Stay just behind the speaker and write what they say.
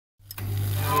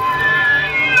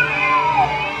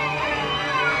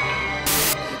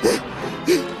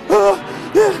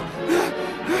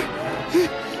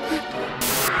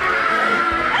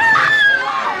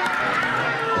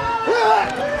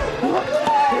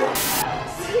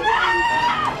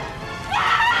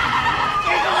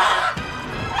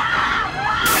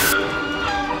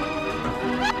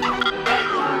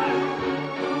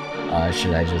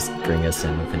just bring us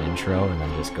in with an intro and then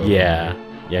just go. Yeah,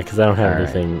 because I don't have All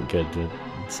right. anything good to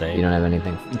say. You don't have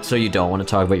anything. So you don't want to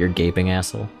talk about your gaping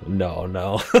asshole? No,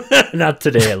 not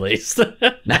today at least.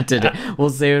 Not today. We'll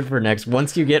save it for next.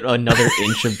 Once you get another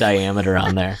inch of diameter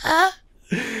on there.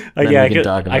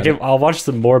 I'll watch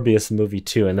the Morbius movie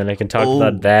too, and then I can talk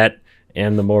about that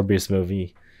and the Morbius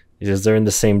movie because they're in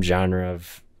the same genre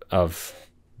of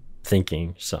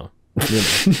thinking. So,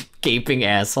 gaping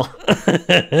asshole.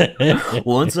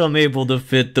 Once I'm able to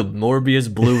fit the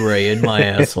Morbius Blu-ray in my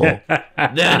asshole,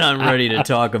 then I'm ready to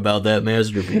talk about that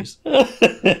masterpiece.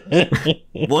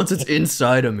 Once it's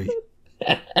inside of me.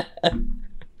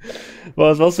 Well, I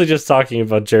was mostly just talking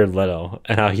about Jared Leto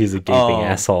and how he's a gaping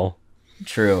asshole.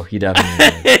 True, he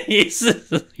definitely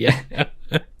is. Yeah.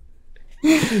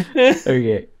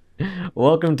 Okay.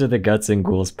 Welcome to the Guts and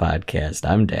Ghouls podcast.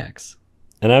 I'm Dax.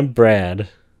 And I'm Brad.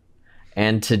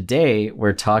 And today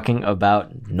we're talking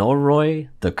about Noroi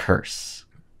the Curse,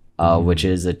 which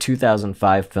is a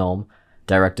 2005 film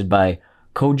directed by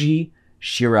Kōji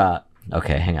Shiraishi.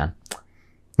 Okay, hang on.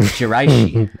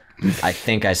 Shiraishi. I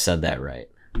think I said that right.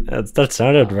 That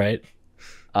sounded right.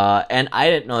 And I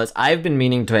didn't know this. I've been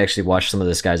meaning to actually watch some of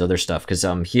this guy's other stuff because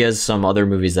he has some other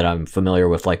movies that I'm familiar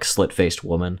with, like Slit-Faced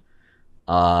Woman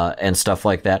and stuff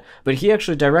like that. But he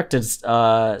actually directed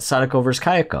Sadako vs.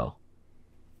 Kayako,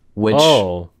 which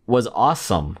was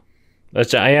awesome.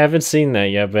 I haven't seen that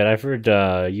yet, but I've heard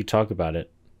you talk about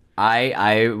it.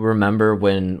 I remember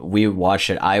when we watched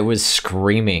it, I was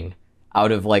screaming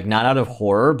out of not out of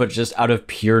horror, but just out of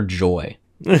pure joy.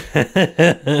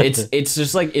 It's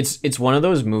just like it's one of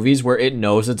those movies where it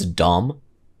knows it's dumb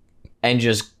and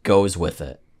just goes with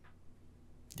it.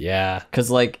 Yeah,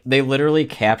 because they literally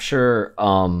capture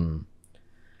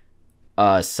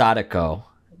Sadako.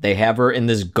 They have her in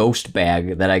this ghost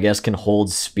bag that I guess can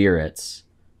hold spirits.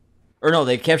 Or no,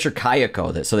 they capture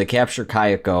Kayako. So they capture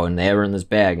Kayako and they have her in this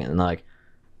bag and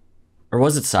or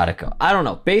was it Sadako? I don't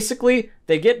know. Basically,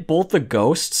 they get both the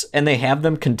ghosts and they have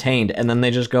them contained and then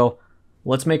they just go,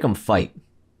 let's make them fight.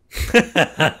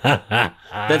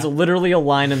 That's literally a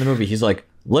line in the movie. He's like,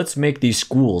 let's make these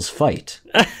schools fight.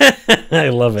 I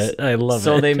love it.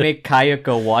 So they make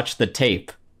Kayako watch the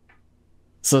tape.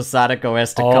 So Sadako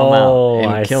has to come out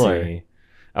and kill her.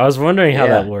 I was wondering how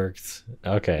that worked.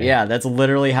 Okay. Yeah, that's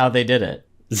literally how they did it.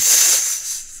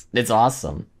 It's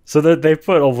awesome. So that they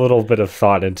put a little bit of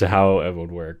thought into how it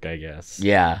would work, I guess.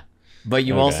 Yeah. But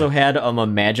you also had a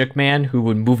magic man who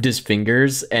would move his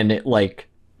fingers and it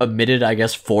emitted, I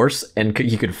guess, force and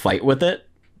he could fight with it.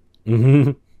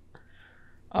 Mm-hmm.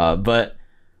 But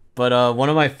one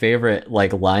of my favorite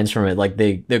lines from it,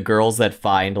 the girls that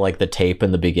find the tape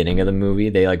in the beginning of the movie,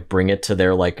 they bring it to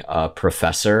their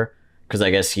professor because I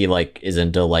guess he is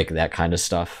into that kind of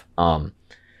stuff. And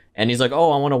he's like,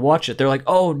 oh, I want to watch it. They're like,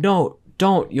 oh no,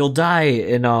 don't, you'll die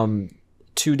in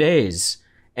 2 days.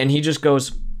 And he just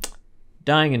goes,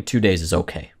 dying in 2 days is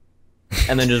okay,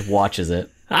 and then just watches it.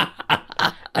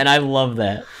 And I love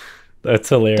that. That's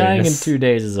hilarious. Dying in 2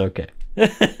 days is okay.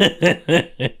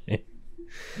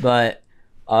 But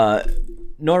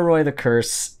Noroi the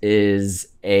Curse is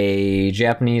a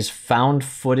Japanese found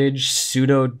footage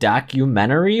pseudo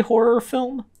documentary horror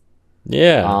film.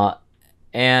 Yeah.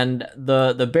 And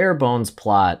the bare bones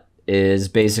plot is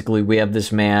basically we have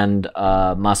this man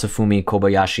Masafumi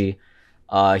Kobayashi.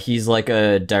 He's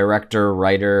a director,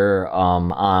 writer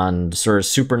on sort of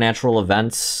supernatural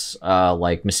events,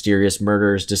 like mysterious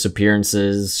murders,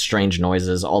 disappearances, strange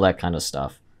noises, all that kind of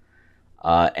stuff.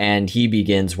 And he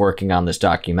begins working on this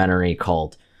documentary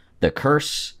called The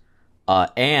Curse.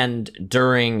 And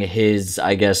during his,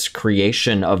 I guess,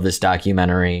 creation of this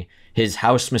documentary, his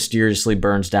house mysteriously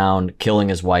burns down, killing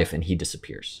his wife, and he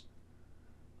disappears.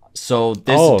 So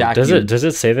this does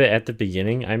it say that at the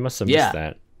beginning? I must have missed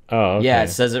that. Oh, okay. Yeah, it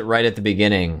says it right at the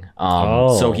beginning.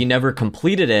 So he never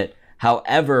completed it.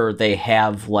 However, they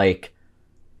have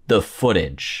the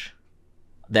footage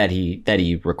that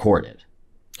he recorded.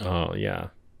 Oh yeah.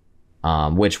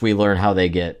 Which we learn how they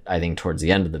get, I think, towards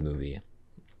the end of the movie.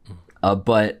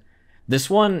 But this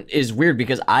one is weird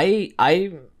because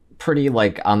I'm pretty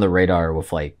on the radar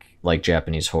with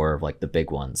Japanese horror of the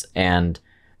big ones, and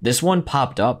this one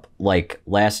popped up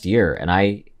last year, and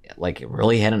I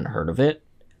really hadn't heard of it.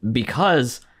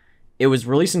 Because it was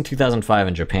released in 2005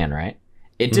 in Japan, right?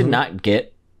 It did not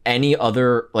get any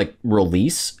other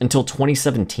release until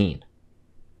 2017.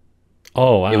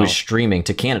 Oh, wow. It was streaming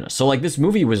to Canada. So this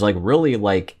movie was really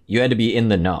you had to be in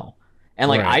the know.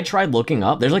 And Right. I tried looking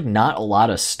up, there's not a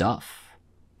lot of stuff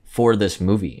for this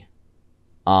movie.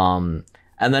 And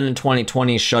then in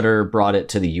 2020 Shudder brought it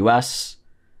to the US.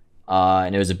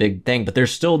 and it was a big thing. But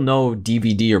there's still no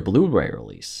DVD or Blu-ray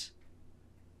release,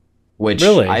 which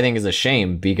Really? I think is a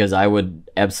shame because I would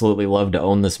absolutely love to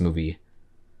own this movie.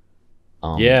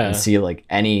 And see like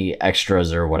any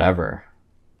extras or whatever.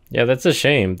 Yeah, that's a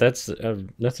shame. That's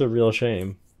a real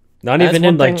shame. Not even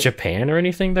in like Japan or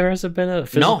anything. There hasn't been a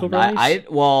physical release.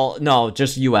 No,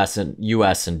 just US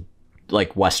and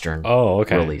like Western.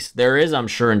 Release. There is, I'm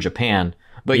sure, in Japan,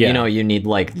 but you know, you need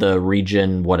like the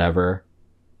region whatever.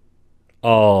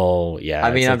 Oh yeah.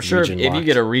 I mean, I'm sure if you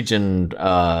get a region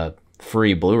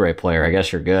free Blu-ray player, I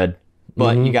guess you're good.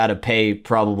 But you got to pay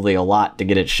probably a lot to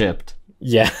get it shipped.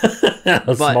 Yeah.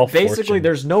 But basically,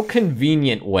 there's no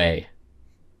convenient way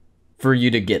for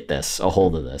you to get a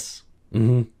hold of this.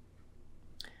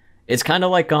 It's kind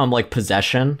of like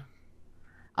Possession.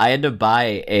 I had to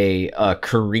buy a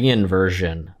Korean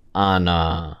version on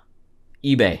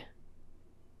eBay.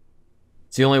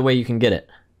 It's the only way you can get it.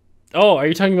 Oh, are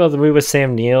you talking about the movie with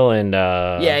Sam Neill and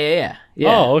Yeah.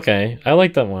 Oh, okay. I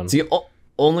like that one. It's the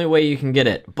only way you can get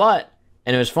it.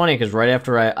 And it was funny because right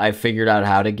after I figured out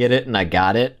how to get it and I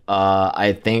got it,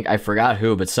 I think I forgot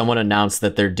who, but someone announced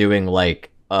that they're doing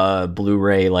like a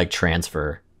Blu-ray like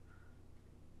transfer.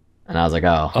 And I was like,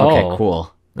 oh, okay,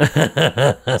 cool.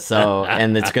 So,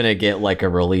 and it's going to get like a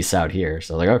release out here.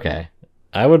 So I was like, okay.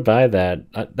 I would buy that.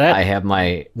 I have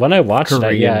my when I watched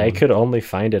Korean, I could only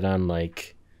find it on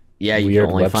like you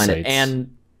can only find it.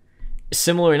 And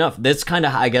similar enough, that's kind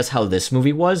of, I guess, how this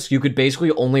movie was. You could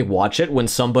basically only watch it when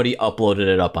somebody uploaded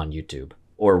it up on YouTube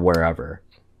or wherever.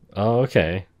 Oh,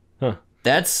 okay. Huh.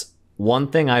 That's one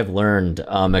thing I've learned,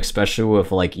 especially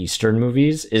with like Eastern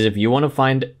movies, is if you want to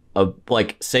find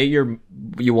say you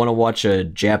want to watch a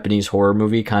Japanese horror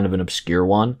movie, kind of an obscure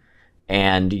one,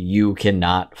 and you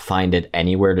cannot find it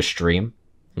anywhere to stream,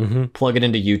 plug it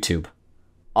into YouTube.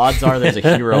 Odds are there's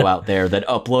a hero out there that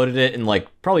uploaded it in like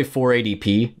probably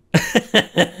 480p.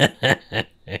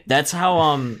 That's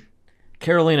how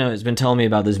Carolina has been telling me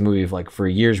about this movie for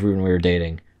years when we were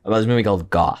dating, about this movie called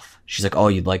Goth. She's like, oh,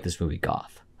 you'd like this movie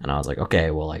Goth. And I was like,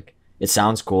 okay, well, like, it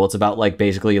sounds cool. It's about like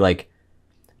basically like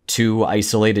two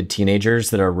isolated teenagers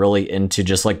that are really into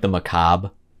just like the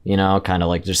macabre, you know, kind of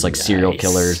like just like serial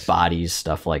killers, bodies,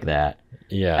 stuff like that.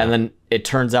 Yeah. And then it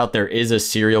turns out there is a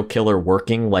serial killer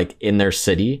working like in their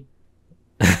city.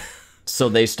 So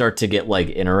they start to get like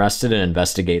interested and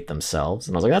investigate themselves.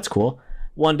 And I was like, that's cool.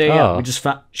 One day, we just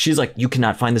found, she's like, you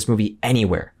cannot find this movie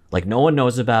anywhere. Like no one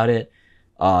knows about it.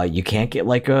 You can't get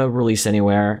like a release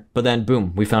anywhere. But then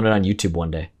boom, we found it on YouTube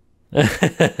one day.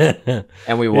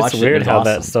 And we watched it. It's weird how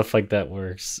that stuff like that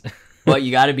works. But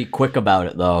you got to be quick about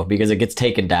it though, because it gets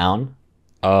taken down.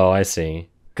 Oh, I see.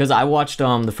 Because I watched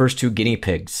the first two Guinea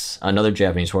Pigs, another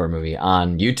Japanese horror movie,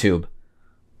 on YouTube,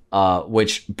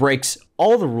 which breaks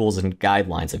all the rules and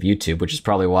guidelines of YouTube, which is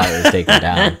probably why it was taken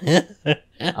down.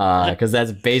 Because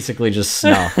that's basically just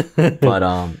snuff.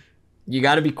 But you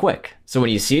got to be quick. So when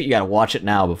you see it, you got to watch it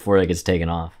now before it gets taken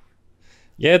off.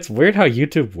 Yeah, it's weird how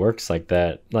YouTube works like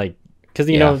that. Like, because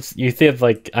you know, you think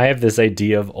like I have this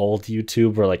idea of old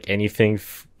YouTube where like anything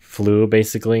flew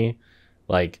basically,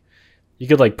 like. You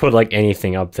could like put like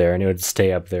anything up there and it would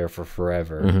stay up there for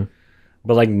forever.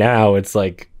 But like now it's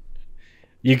like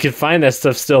you can find that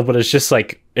stuff still, but it's just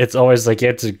like it's always like you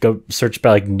have to go search by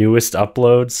like newest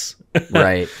uploads.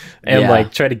 Right. And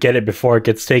like try to get it before it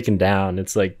gets taken down.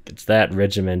 It's like it's that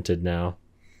regimented now.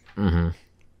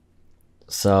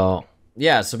 So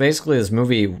so basically this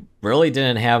movie really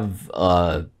didn't have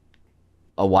a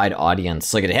wide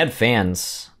audience. Like it had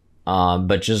fans,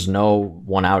 but just no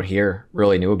one out here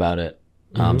really knew about it.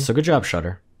 So good job,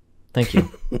 Shudder. Thank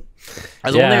you. That's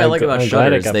one thing I like about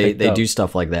Shudder is they do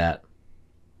stuff like that.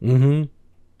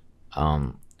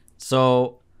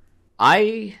 So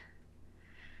I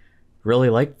really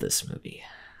liked this movie.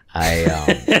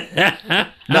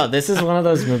 No, this is one of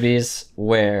those movies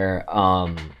where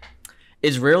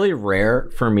it's really rare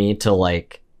for me to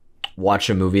like watch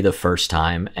a movie the first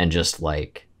time and just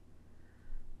like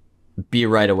be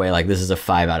right away like this is a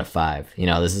 5 out of 5. You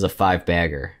know, this is a 5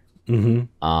 bagger.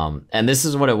 And this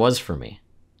is what it was for me.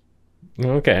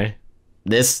 Okay.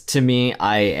 This to me,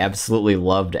 I absolutely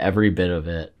loved every bit of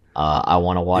it. I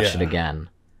want to watch it again.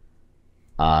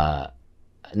 Now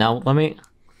let me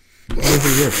hear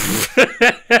yours.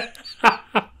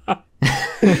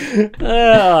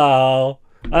 Oh,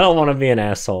 I don't want to be an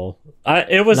asshole. I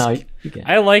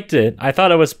liked it. I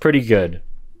thought it was pretty good.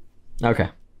 Okay.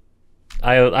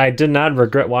 I did not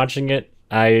regret watching it.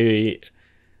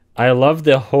 I love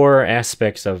the horror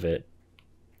aspects of it.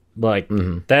 Like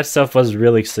that stuff was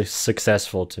really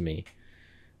successful to me.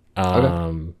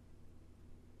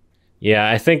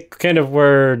 Yeah, I think kind of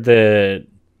where the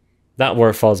not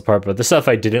where it falls apart, but the stuff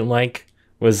I didn't like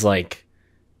was like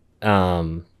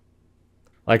the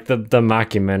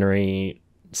mockumentary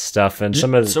stuff and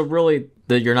some of so really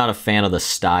you're not a fan of the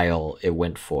style it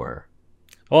went for.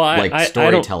 Well, like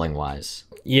storytelling wise.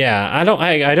 Yeah, I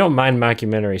don't mind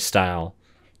mockumentary style.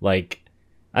 Like,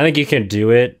 I think you can do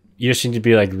it. You just need to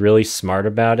be like really smart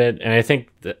about it. And I think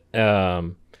that,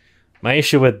 my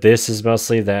issue with this is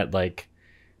mostly that, like,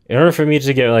 in order for me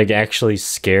to get like actually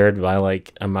scared by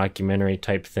like a mockumentary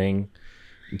type thing,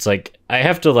 it's like I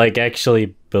have to like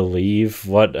actually believe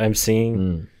what I'm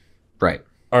seeing. Right.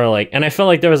 Or like, and I felt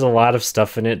like there was a lot of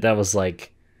stuff in it that was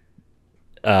like,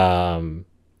 it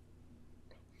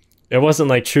wasn't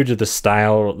like true to the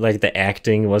style. Like the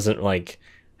acting wasn't like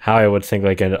how I would think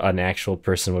like an actual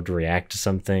person would react to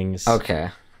some things. Okay.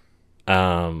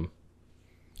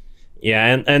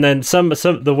 Yeah, and then some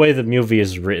the way the movie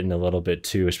is written a little bit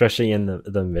too, especially in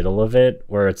the middle of it,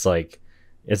 where it's like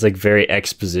very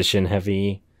exposition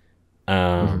heavy.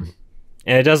 And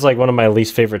it does like one of my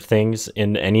least favorite things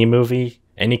in any movie,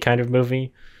 any kind of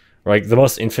movie. Like the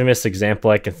most infamous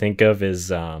example I can think of is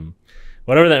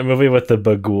whatever that movie with the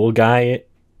Bagul guy.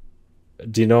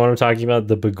 Do you know what I'm talking about?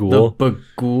 The Bagul. The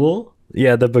Bagul?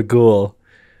 Yeah, the Bagul.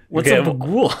 What's a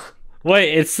Bagul?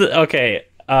 Wait, it's okay.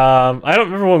 I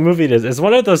don't remember what movie it is. It's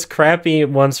one of those crappy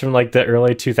ones from like the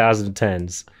early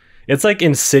 2010s. It's like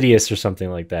Insidious or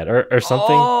something like that, or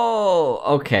something. Oh,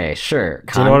 okay, sure.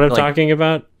 Do you know what I'm talking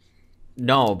about?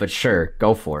 No, but sure,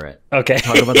 go for it. Okay.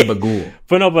 Talk about the Bagul.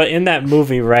 But in that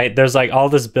movie, right, there's like all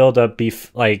this build up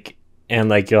beef, like, and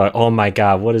like you're like, oh my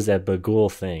god, what is that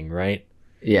Bagul thing, right?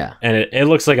 Yeah. And it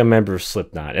looks like a member of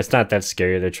Slipknot. It's not that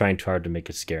scary. They're trying too hard to make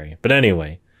it scary. But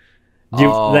anyway,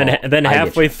 then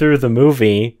halfway through the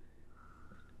movie,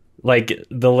 like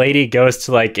the lady goes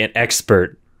to like an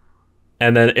expert,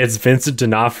 and then it's Vincent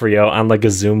D'Onofrio on like a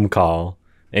Zoom call,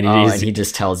 and he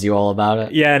just tells you all about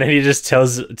it. Yeah, and he just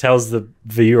tells the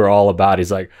viewer all about it.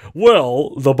 He's like,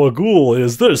 well, the Bagul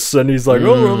is this, and he's like,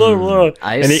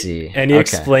 I see. And he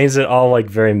explains it all like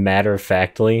very matter of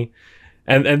factly.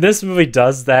 And this movie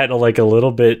does that like a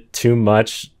little bit too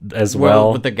much as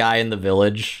well. With the guy in the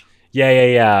village.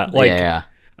 Yeah. Like, yeah.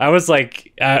 I was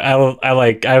like, I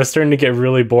was starting to get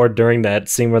really bored during that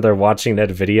scene where they're watching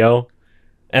that video,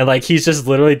 and like he's just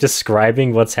literally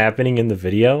describing what's happening in the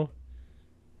video,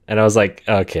 and I was like,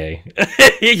 okay,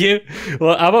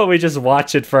 well, how about we just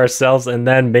watch it for ourselves, and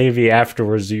then maybe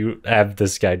afterwards you have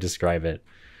this guy describe it,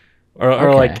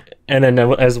 or like, and then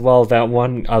as well that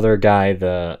one other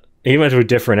guy, he went to a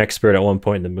different expert at one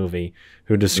point in the movie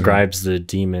who describes the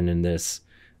demon in this.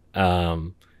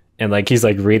 And like he's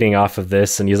like reading off of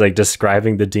this and he's like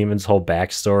describing the demon's whole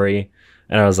backstory.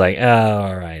 And I was like, oh,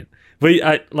 all right. But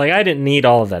I didn't need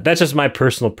all of that. That's just my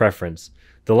personal preference.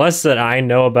 The less that I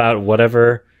know about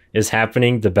whatever is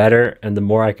happening, the better. And the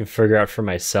more I can figure out for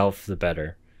myself, the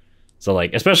better. So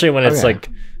like, especially when it's like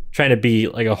trying to be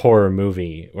like a horror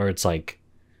movie where it's like,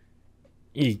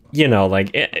 you know, like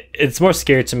it's more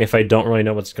scary to me if I don't really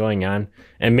know what's going on.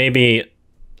 And maybe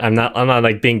I'm not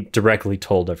like being directly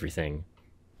told everything.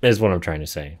 Is what I'm trying to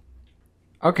say.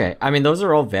 Okay, I mean those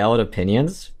are all valid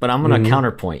opinions, but I'm gonna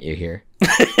counterpoint you here.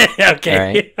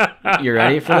 Okay, all right? You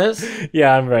ready for this?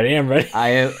 Yeah, I'm ready. I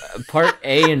have part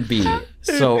A and B.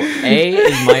 So A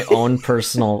is my own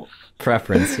personal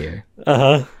preference here.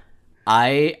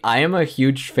 I am a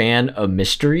huge fan of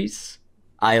mysteries.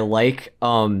 I like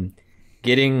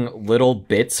getting little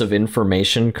bits of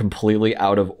information completely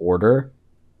out of order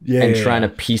and trying to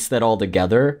piece that all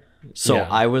together. So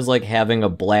I was like having a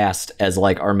blast as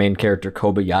like our main character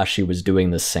Kobayashi was doing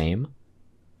the same.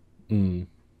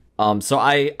 So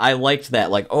I liked that,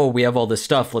 like, oh, we have all this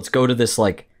stuff, let's go to this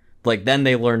like then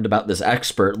they learned about this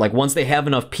expert. Like once they have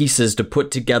enough pieces to put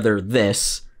together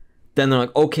this, then they're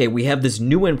like, okay, we have this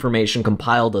new information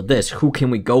compiled of this, who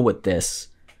can we go with this?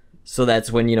 So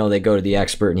that's when, you know, they go to the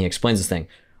expert and he explains this thing.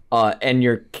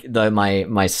 And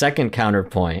my second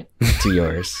counterpoint to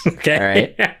yours.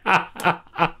 Okay. All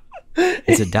right.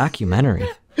 It's a documentary.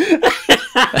 You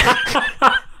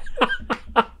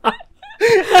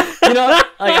know, like,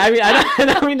 I mean, I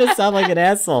don't mean to sound like an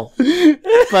asshole,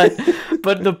 but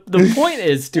the point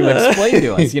is to explain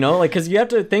to us, you know, like, because you have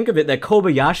to think of it that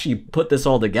Kobayashi put this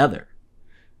all together.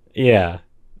 Yeah.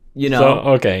 You know. So,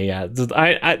 okay. Yeah.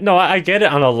 I get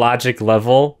it on a logic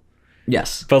level.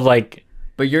 Yes. But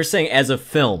you're saying as a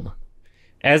film.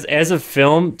 As a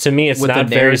film, to me, it's not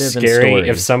very scary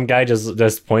if some guy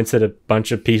just points at a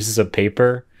bunch of pieces of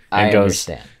paper and goes,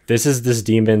 understand. This is this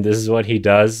demon, this is what he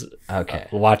does. Okay.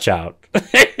 Watch out.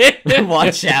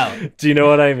 Watch out. Do you know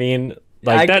what I mean?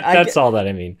 Like that's all that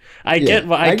I mean. I get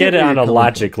it on a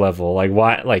logic level. Like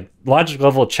why, like logic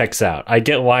level checks out. I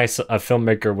get why a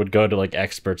filmmaker would go to like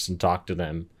experts and talk to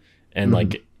them and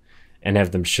like and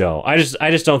have them show. I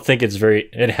just don't think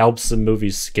it helps the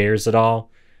movie's scares at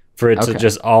all for it to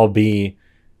just all be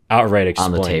outright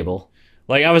explained. On the table.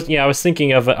 Like I was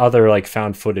thinking of other like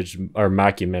found footage or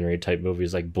mockumentary type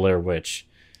movies like Blair Witch.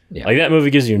 Yeah. Like that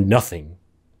movie gives you nothing.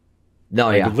 No,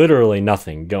 like, literally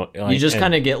nothing. You just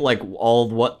kind of get like all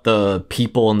what the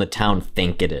people in the town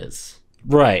think it is.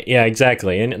 Right. Yeah,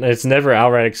 exactly. And it's never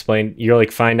outright explained. You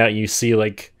like find out, you see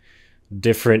like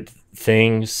different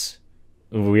things,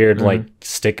 weird like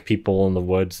stick people in the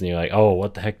woods, and you're like, oh,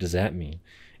 what the heck does that mean?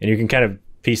 And you can kind of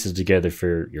piece it together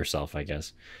for yourself, I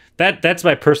guess. That's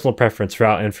my personal preference for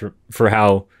how, and for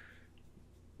how,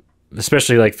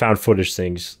 especially like found footage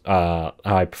things, how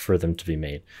I prefer them to be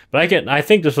made. But I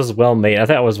think this was well made. I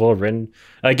thought it was well written.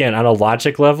 Again, on a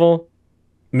logic level,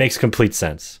 makes complete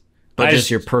sense. But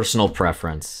just your personal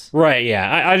preference. Right,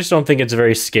 yeah. I just don't think it's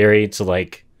very scary to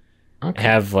like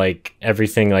have like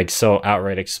everything like so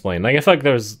outright explained. Like I feel like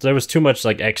there was too much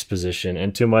like exposition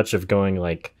and too much of going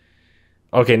like,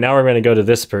 okay, now we're gonna go to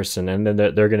this person and then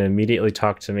they're gonna immediately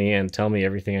talk to me and tell me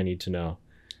everything I need to know.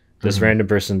 This random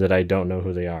person that I don't know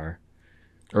who they are.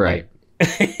 Right.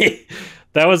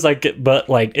 That was like, but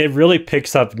like it really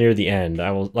picks up near the end.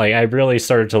 I really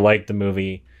started to like the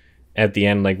movie at the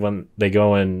end, like when they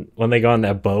go on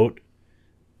that boat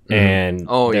and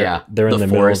they're in the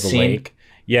middle of the lake.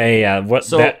 Yeah.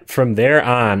 From there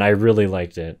on, I really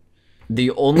liked it.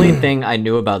 The only thing I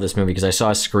knew about this movie, because I saw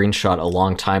a screenshot a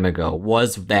long time ago,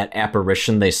 was that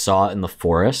apparition they saw in the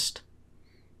forest.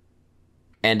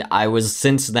 And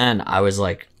since then I was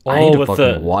like, I need to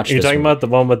fucking watch this. You're talking about the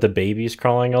one with the babies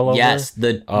crawling all over? Yes,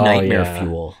 the nightmare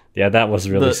fuel. Yeah, that was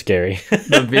really scary.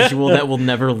 The visual that will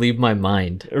never leave my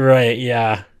mind. Right,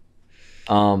 yeah.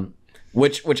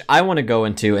 Which I want to go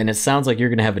into, and it sounds like you're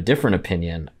going to have a different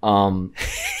opinion.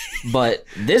 But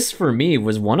this, for me,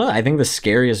 was one of, I think, the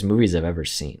scariest movies I've ever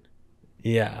seen.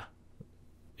 Yeah.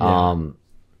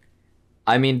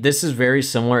 I mean, this is very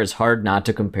similar. It's hard not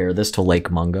to compare this to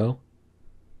Lake Mungo.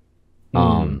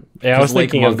 Yeah, I was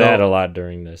thinking of that a lot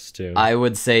during this too. I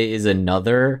would say is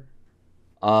another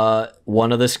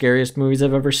one of the scariest movies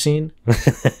I've ever seen.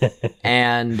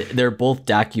 And they're both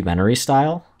documentary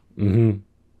style. And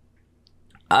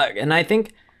I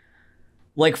think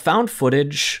like found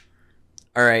footage,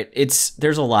 all right,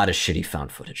 there's a lot of shitty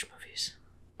found footage movies.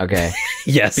 Okay.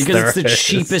 Yes, because it's the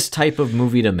cheapest type of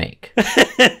movie to make.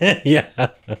 Yeah.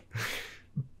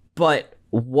 But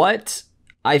what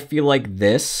I feel like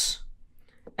this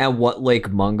and what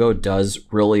Lake Mungo does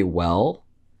really well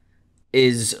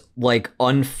is like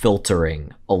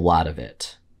unfiltering a lot of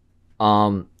it.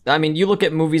 I mean, you look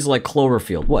at movies like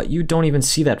Cloverfield. What? You don't even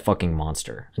see that fucking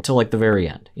monster until like the very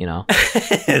end, you know?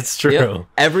 It's true. Yep.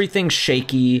 Everything's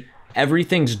shaky.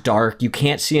 Everything's dark. You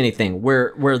can't see anything.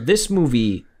 Where this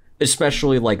movie,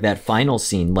 especially like that final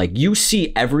scene, like you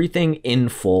see everything in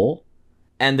full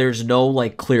and there's no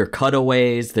like clear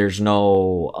cutaways. There's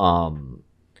no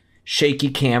shaky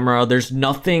camera. There's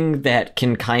nothing that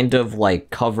can kind of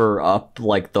like cover up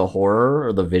like the horror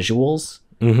or the visuals.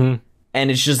 And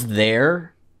it's just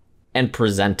there and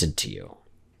presented to you.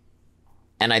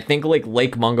 And I think like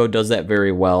Lake Mungo does that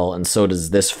very well, and so does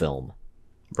this film.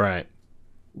 Right.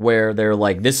 Where they're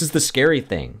like, this is the scary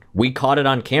thing. We caught it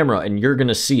on camera and you're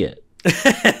gonna see it.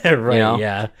 Right, you know?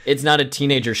 Yeah. It's not a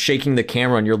teenager shaking the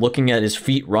camera and you're looking at his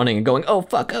feet running and going, oh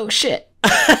fuck, oh shit.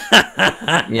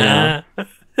 You know?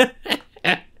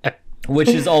 Which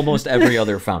is almost every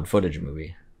other found footage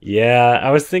movie. Yeah,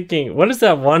 I was thinking, what is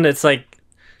that one? It's like,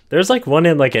 there's like one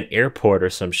in like an airport or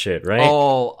some shit, right?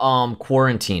 Oh,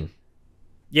 Quarantine.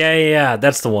 Yeah,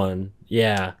 that's the one.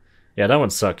 Yeah, that one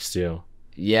sucks too.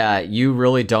 Yeah, you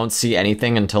really don't see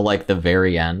anything until like the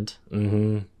very end.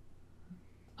 Yeah,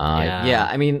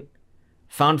 I mean,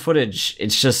 found footage,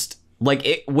 it's just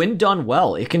like when done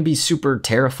well, it can be super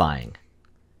terrifying.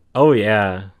 Oh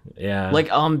yeah. Like,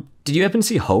 did you happen to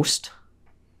see Host?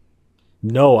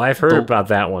 No, I've heard about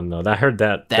that one though. I heard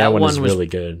that one is really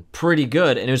good. Pretty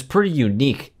good, and it was pretty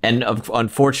unique. And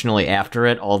unfortunately, after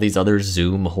it, all these other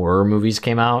Zoom horror movies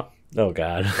came out. Oh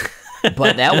god.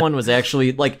 But that one was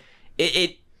actually like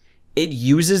it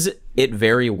uses it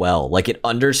very well. Like it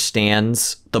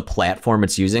understands the platform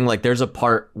it's using. Like there's a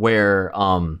part where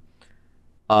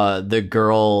the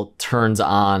girl turns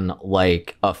on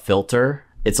like a filter.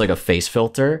 It's like a face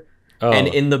filter. Oh. And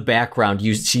in the background,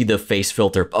 you see the face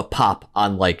filter pop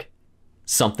on like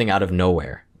something out of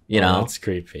nowhere, you know? That's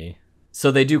creepy. So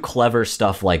they do clever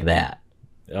stuff like that.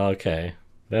 Okay.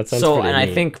 That sounds so, pretty and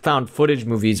neat. I think found footage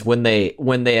movies, when they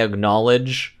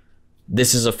acknowledge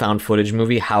this is a found footage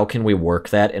movie, how can we work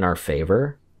that in our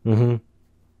favor? Mm-hmm.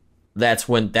 That's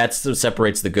what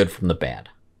separates the good from the bad.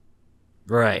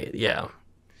 Right. Yeah.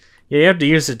 Yeah. You have to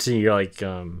use it to your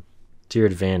to your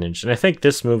advantage, and I think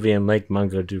this movie and Lake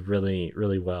Mungo do really,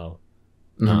 really well.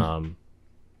 Mm-hmm.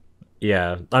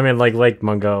 Yeah. I mean, like Lake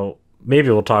Mungo. Maybe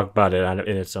we'll talk about it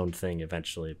in its own thing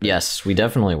eventually. But Yes, we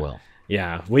definitely will.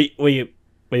 yeah, we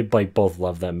like both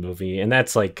love that movie, and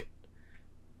that's like,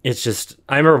 it's just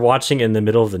I remember watching it in the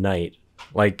middle of the night.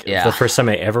 Like the first time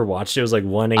I ever watched it was like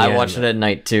 1 a.m. I watched it at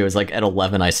night too. It was like at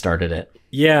 11 I started it.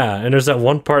 Yeah, and there's that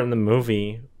one part in the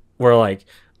movie where like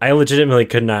I legitimately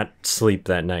could not sleep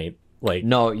that night. Like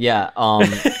no, yeah,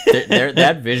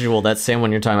 that visual, that same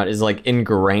one you're talking about, is like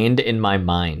ingrained in my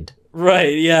mind.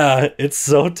 Right? Yeah, it's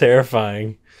so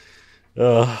terrifying.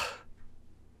 Ugh,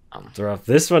 it's rough.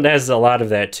 This one has a lot of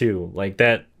that too. Like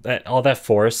that all that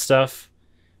forest stuff.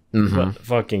 Mm-hmm.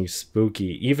 Fucking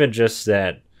spooky. Even just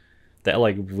that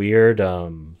like weird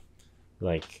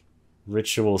like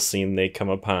ritual scene they come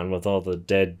upon with all the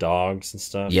dead dogs and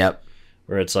stuff. Yep.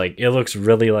 Where it's like it looks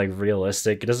really like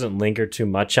realistic. It doesn't linger too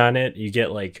much on it. You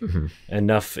get like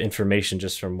enough information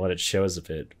just from what it shows of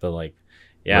it. But like,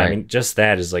 yeah, right. I mean, just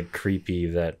that is like creepy.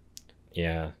 That,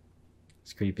 yeah,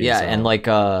 it's creepy. Yeah, and like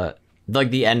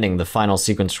the ending, the final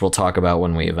sequence we'll talk about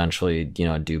when we eventually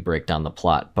do break down the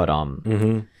plot. But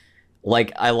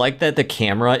like I like that the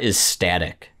camera is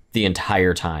static the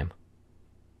entire time.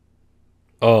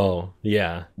 Oh,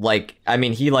 yeah. Like, I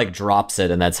mean, he like drops it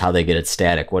and that's how they get it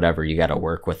static, whatever, you got to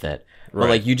work with it. Right. But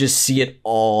like you just see it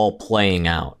all playing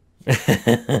out.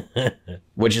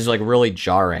 Which is like really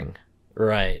jarring.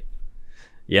 Right.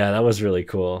 Yeah, that was really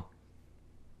cool.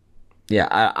 Yeah,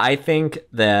 I think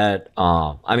that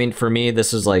I mean, for me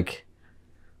this is like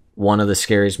one of the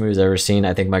scariest movies I've ever seen.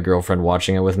 I think my girlfriend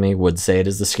watching it with me would say it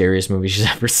is the scariest movie she's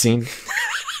ever seen.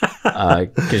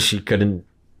 Because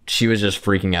she was just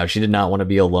freaking out. She did not want to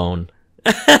be alone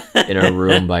in her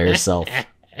room by herself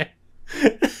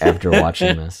after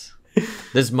watching this.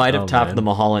 This might have topped the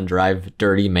Mulholland Drive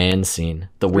dirty man scene,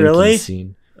 the winky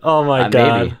scene. Oh my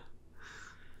god, maybe.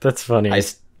 That's funny.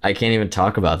 I can't even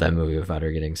talk about that movie without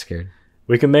her getting scared.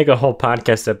 We can make a whole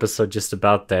podcast episode just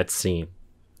about that scene.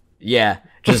 Yeah,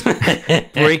 just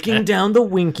breaking down the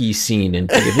winky scene in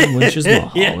David Lynch's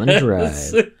Mulholland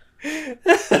Drive.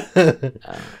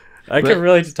 I can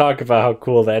really talk about how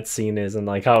cool that scene is and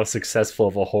like how successful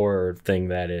of a horror thing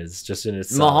that is just in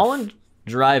itself. Mulholland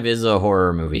Drive is a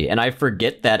horror movie, and I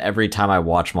forget that every time I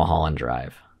watch Mulholland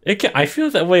Drive. I feel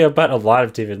that way about a lot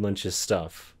of David Lynch's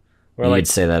stuff. Where you could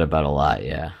say that about a lot,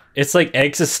 yeah. It's like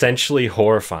existentially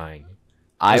horrifying.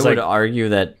 I would argue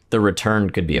that The Return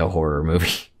could be a horror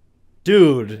movie.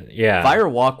 Dude, yeah. Fire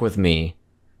Walk With Me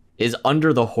is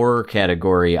under the horror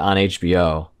category on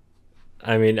HBO.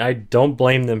 I mean, I don't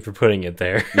blame them for putting it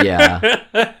there.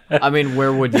 Yeah. I mean,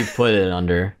 where would you put it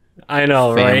under? I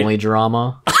know, Family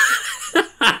drama?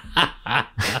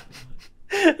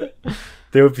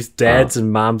 There would be dads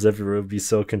and moms everywhere would be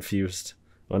so confused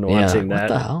when watching that.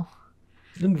 What the hell?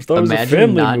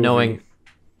 Imagine not knowing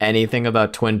anything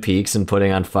about Twin Peaks and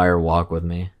putting on Fire Walk With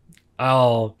Me.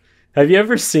 Oh, have you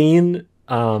ever seen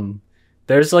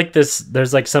there's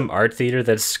like some art theater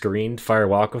that screened Fire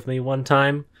Walk With Me one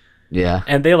time. Yeah.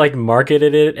 And they like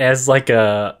marketed it as like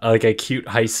a cute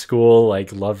high school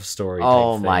like love story.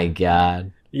 Oh my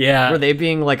god. Yeah. Were they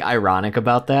being like ironic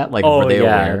about that? Like were they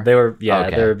aware? They were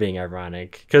they were being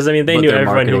ironic. Because I mean they knew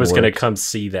everyone who was gonna come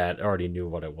see that already knew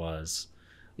what it was.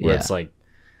 Where it's like,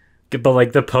 but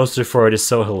like the poster for it is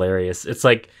so hilarious. It's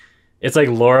like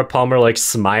Laura Palmer like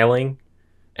smiling.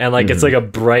 And like it's like a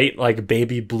bright like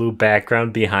baby blue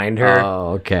background behind her.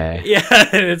 Oh, okay. Yeah,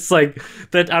 and it's like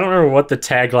that. I don't remember what the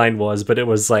tagline was, but it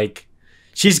was like,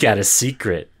 "She's got a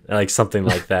secret," like something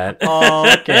like that.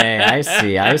 Oh, okay. I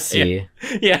see.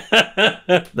 Yeah.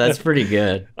 That's pretty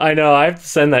good. I know. I have to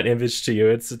send that image to you.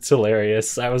 It's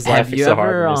hilarious. I was laughing so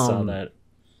hard when I saw that.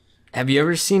 Have you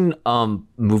ever seen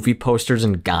movie posters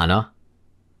in Ghana?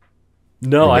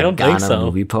 No, like I don't think so.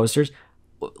 Movie posters.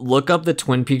 Look up the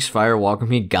Twin Peaks Fire Walk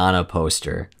With Me Ghana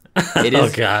poster. It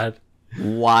is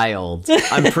wild.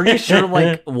 I'm pretty sure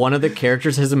like one of the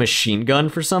characters has a machine gun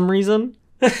for some reason.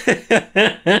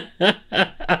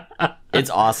 It's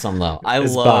awesome though. I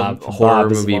love horror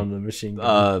movie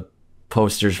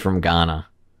posters from Ghana.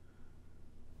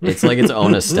 It's like its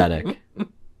own aesthetic.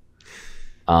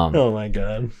 Oh my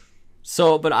god.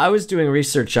 So, but I was doing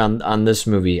research on this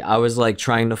movie. I was like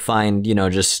trying to find,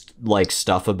 just like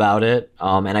stuff about it.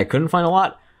 And I couldn't find a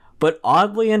lot. But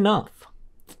oddly enough,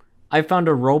 I found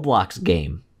a Roblox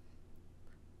game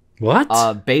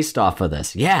What? Based off of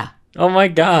this. Yeah. Oh my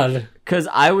god. Because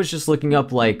I was just looking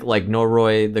up like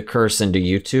Noroi the Curse into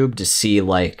YouTube to see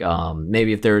like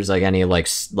maybe if there's like any like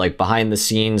behind the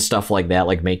scenes stuff like that,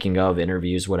 like making of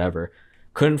interviews, whatever.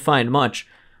 Couldn't find much,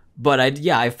 but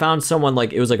I found someone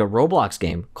like it was like a Roblox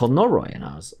game called Noroi, and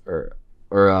I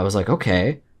was like,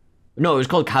 okay, no, it was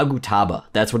called Kagutaba.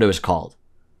 That's what it was called,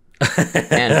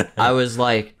 and I was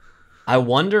like, I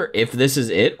wonder if this is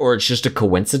it or it's just a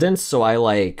coincidence. So I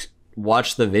like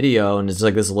watched the video, and it's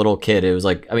like this little kid. It was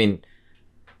like, I mean,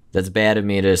 that's bad of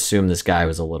me to assume this guy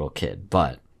was a little kid,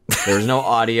 but there was no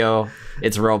audio.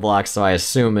 It's Roblox, so I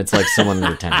assume it's like someone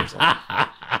under 10 years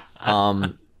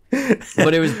old.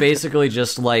 But it was basically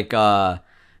just like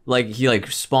he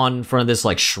like spawned in front of this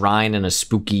like shrine in a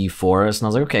spooky forest, and I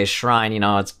was like, okay, shrine, you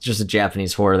know, it's just a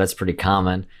Japanese horror, that's pretty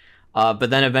common. But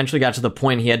then eventually got to the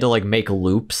point he had to like make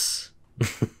loops.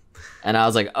 And I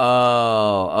was like,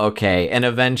 oh, okay. And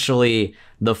eventually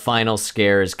the final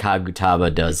scare is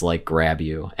Kagutaba does like grab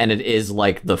you. And it is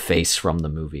like the face from the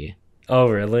movie. Oh,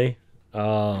 really?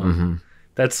 Oh,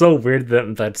 that's so weird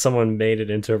that someone made it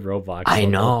into a Roblox. I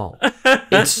know.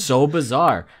 It's so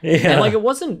bizarre. Yeah. And like it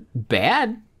wasn't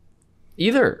bad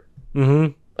either.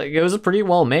 Like it was pretty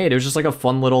well made. It was just like a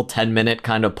fun little 10-minute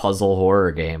kind of puzzle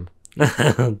horror game.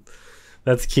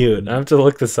 That's cute. I have to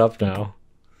look this up now.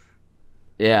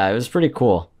 Yeah, it was pretty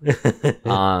cool.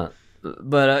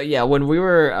 But yeah, I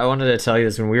wanted to tell you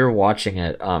this when we were watching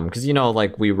it, because you know,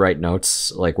 like we write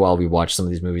notes like while we watch some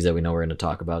of these movies that we know we're going to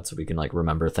talk about, so we can like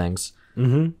remember things.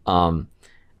 And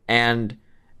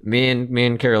me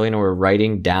and Carolina were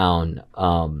writing down.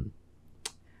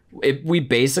 We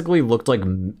basically looked like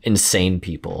insane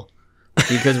people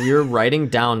because we were writing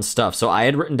down stuff. So I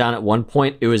had written down at one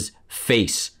point it was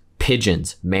face,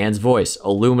 pigeons, man's voice,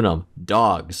 aluminum,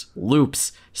 dogs,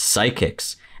 loops,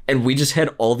 psychics. And we just had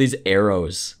all these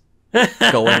arrows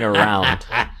going around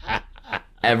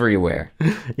everywhere.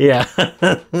 Yeah.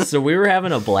 So we were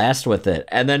having a blast with it.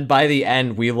 And then by the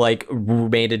end, we like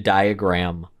made a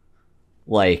diagram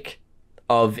like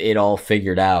of it all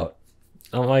figured out.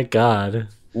 Oh my god.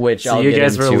 Which so you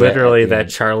guys were literally that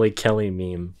Charlie Kelly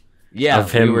meme. Yeah,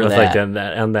 of him with like on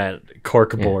that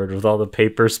cork board with all the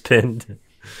papers pinned.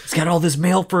 He's got all this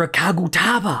mail for a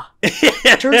Kagutaba.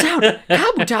 Turns out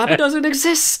Kagutaba doesn't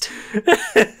exist.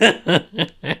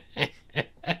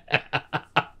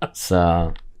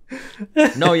 So,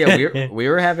 no, yeah, we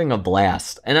were having a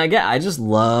blast, and I just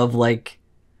love I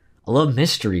love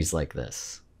mysteries like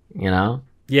this, you know?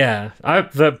 Yeah,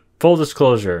 the full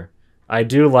disclosure, I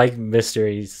do like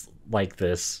mysteries like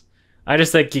this. I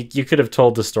just think you could have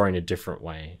told the story in a different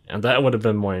way, and that would have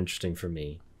been more interesting for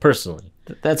me personally.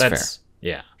 That's fair.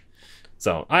 Yeah.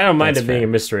 So I don't mind it being a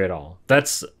mystery at all.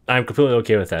 I'm completely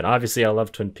okay with that. Obviously, I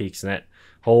love Twin Peaks, and that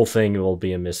whole thing will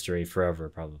be a mystery forever,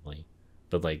 probably.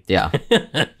 But like, yeah,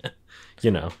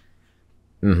 you know.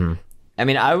 I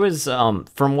mean, I was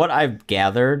from what I've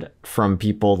gathered from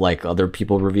people like other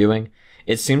people reviewing,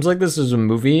 it seems like this is a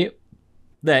movie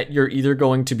that you're either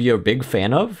going to be a big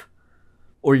fan of,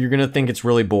 or you're gonna think it's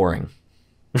really boring.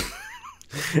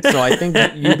 So I think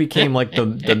that you became like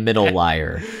the middle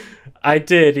liar. I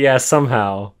did, yeah,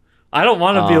 somehow. I don't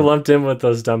want to be lumped in with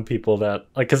those dumb people that,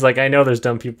 like, because, like, I know there's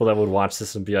dumb people that would watch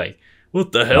this and be like,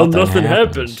 what the hell? Nothing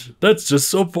happened. That's just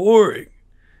so boring.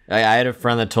 I had a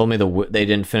friend that told me they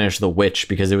didn't finish The Witch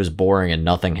because it was boring and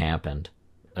nothing happened.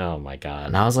 Oh, my God.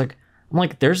 And I was like,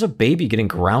 there's a baby getting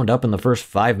ground up in the first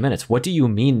 5 minutes. What do you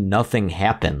mean nothing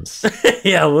happens?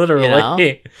 Yeah, literally. You know?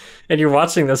 And you're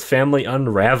watching this family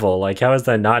unravel. Like, how is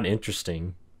that not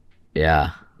interesting?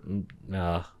 Yeah.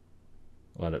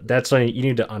 That's when you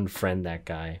need to unfriend that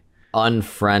guy.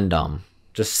 Unfriend him.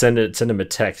 Just send him a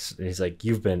text. And he's like,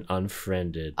 "You've been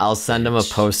unfriended." I'll send him a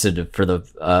poster for the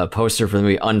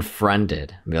movie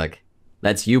Unfriended. And be like,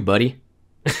 "That's you, buddy.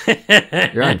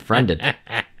 You're unfriended."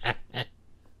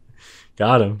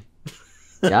 Got him.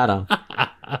 Got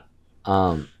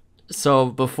him. So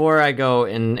before I go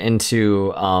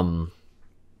into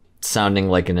sounding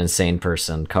like an insane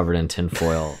person covered in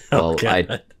tinfoil,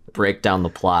 I break down the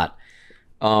plot.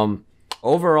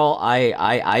 Overall,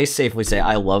 I safely say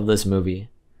I love this movie.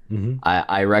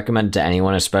 I recommend it to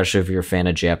anyone, especially if you're a fan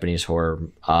of Japanese horror.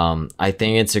 I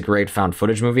think it's a great found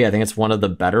footage movie. I think it's one of the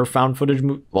better found footage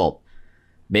well,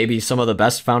 maybe some of the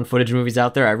best found footage movies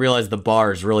out there. I realize the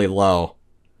bar is really low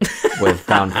with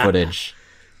found footage.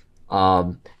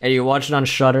 And you watch it on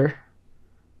Shudder.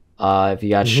 If you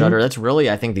got Shudder, that's really,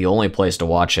 I think, the only place to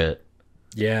watch it.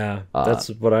 Yeah, that's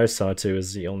what I saw too,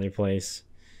 is the only place.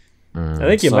 I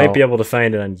think you might be able to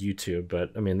find it on YouTube,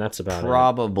 but I mean, that's about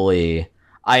probably.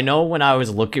 I know when I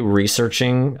was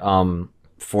researching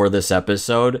for this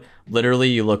episode, literally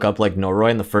you look up like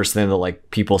Noroi and the first thing that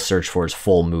like people search for is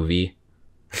full movie.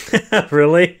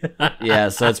 Really? Yeah,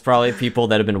 so it's probably people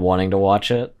that have been wanting to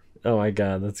watch it. Oh my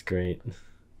god, that's great.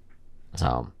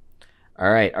 So,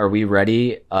 all right, are we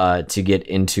ready to get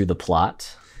into the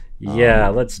plot? Yeah,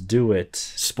 let's do it.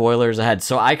 Spoilers ahead.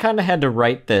 So I kind of had to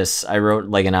write this. I wrote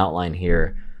like an outline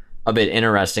here, a bit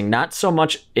interesting. Not so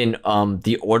much in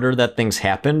the order that things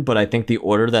happen, but I think the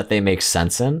order that they make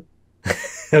sense in.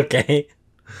 Okay.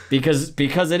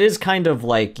 Because it is kind of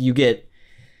like you get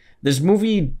this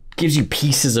movie gives you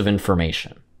pieces of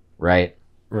information, right?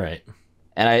 Right.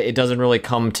 And it doesn't really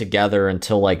come together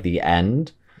until like the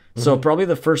end. So probably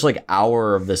the first like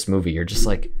hour of this movie, you're just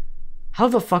like, how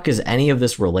the fuck is any of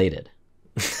this related?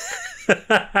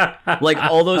 Like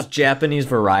all those Japanese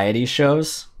variety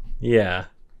shows. Yeah.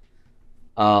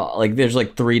 Like there's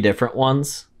like 3 different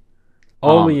ones.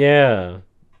 Oh yeah.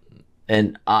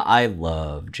 And I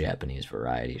love Japanese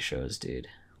variety shows, dude.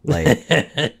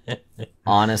 Like,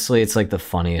 honestly, it's like the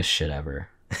funniest shit ever.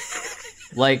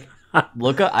 Like,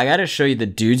 look up, I gotta show you the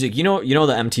dudes. Like, you know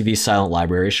the MTV Silent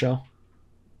Library show?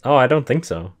 Oh, I don't think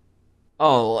so.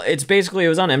 Oh, it's basically, it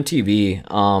was on MTV.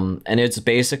 And it's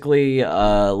basically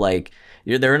like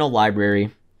they're in a library.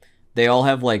 They all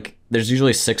have like, there's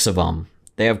usually 6 of them.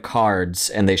 They have cards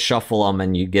and they shuffle them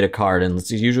and you get a card, and it's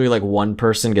usually like one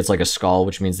person gets like a skull,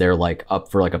 which means they're like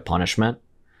up for like a punishment.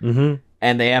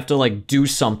 And they have to like do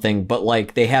something, but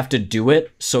like they have to do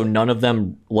it so none of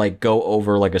them like go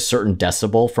over like a certain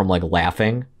decibel from like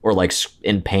laughing or like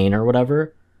in pain or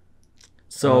whatever.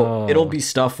 So it'll be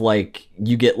stuff like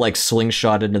you get like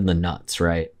slingshotted in the nuts,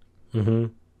 right?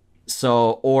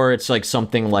 So, or it's like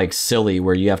something like silly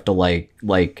where you have to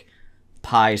like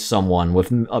pie someone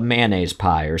with a mayonnaise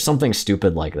pie or something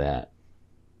stupid like that.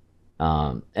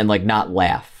 And like not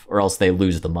laugh or else they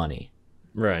lose the money.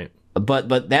 Right. But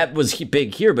that was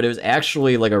big here, but it was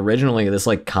actually like originally this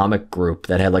like comic group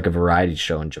that had like a variety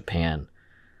show in Japan.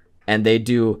 And they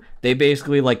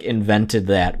basically like invented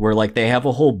that where like they have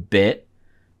a whole bit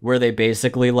where they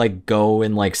basically like go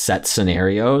in like set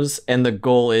scenarios and the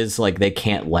goal is like they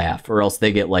can't laugh or else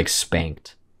they get like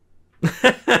spanked.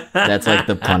 That's like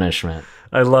the punishment.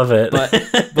 I love it. But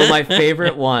my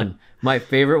favorite one,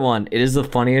 it is the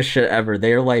funniest shit ever.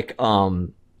 They're like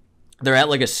they're at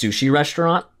like a sushi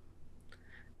restaurant.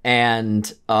 And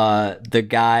the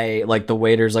guy, like the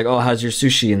waiter's like, oh, how's your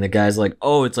sushi? And the guy's like,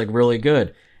 oh, it's like really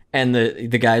good. And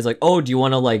the guy's like, oh, do you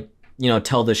want to like,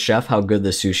 tell the chef how good the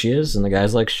sushi is? And the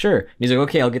guy's like, sure. And he's like,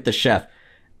 okay, I'll get the chef.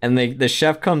 And the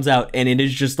chef comes out and it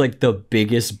is just like the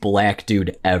biggest black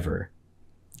dude ever.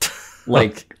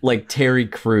 like Terry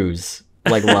Crews,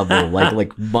 like level,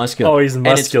 like muscular. Oh, he's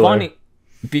muscular. And it's funny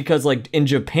because like in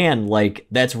Japan, like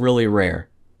that's really rare.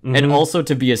 And also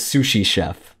to be a sushi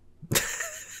chef.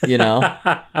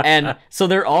 And so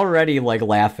they're already like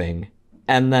laughing,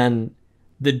 and then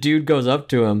the dude goes up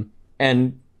to him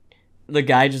and the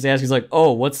guy just asks, he's like,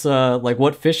 oh, what's like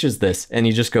what fish is this? And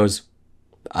he just goes,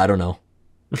 I don't know.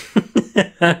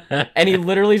 And he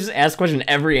literally just asks question,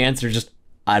 every answer just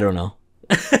I don't know.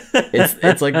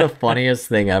 It's like the funniest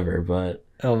thing ever. But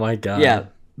oh my god, yeah,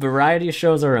 variety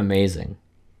shows are amazing.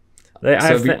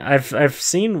 I've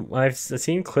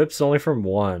seen clips only from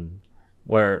one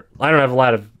where I don't have a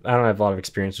lot of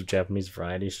experience with Japanese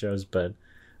variety shows, but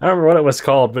I don't remember what it was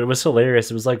called, but it was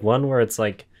hilarious. It was like one where it's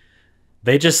like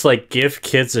they just like give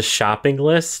kids a shopping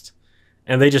list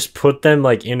and they just put them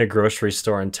like in a grocery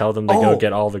store and tell them to go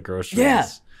get all the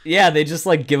groceries. Yeah, they just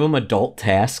like give them adult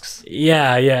tasks.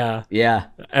 Yeah.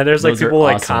 And there's like people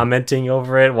like commenting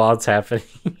over it while it's happening.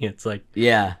 It's like,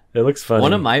 yeah, it looks funny.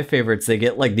 One of my favorites, they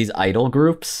get like these idol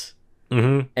groups.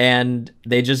 And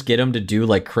they just get them to do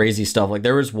like crazy stuff. Like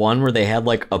there was one where they had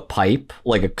like a pipe,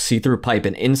 like a see-through pipe,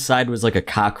 and inside was like a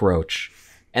cockroach,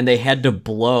 and they had to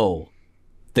blow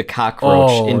the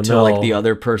cockroach into like the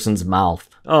other person's mouth.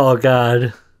 Oh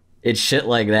god, it's shit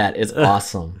like that. It's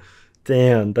awesome.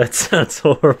 Damn, that sounds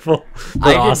horrible.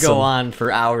 I could go on for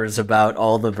hours about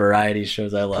all the variety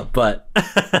shows I love, but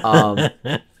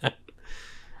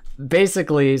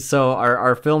basically, so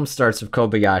our film starts with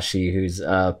Kobayashi, who's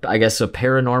I guess a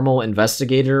paranormal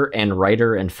investigator and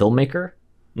writer and filmmaker.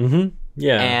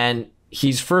 Yeah. And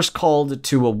he's first called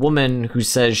to a woman who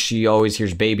says she always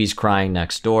hears babies crying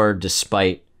next door,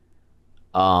 despite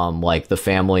like the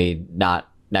family not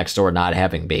next door not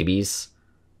having babies,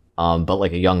 but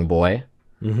like a young boy.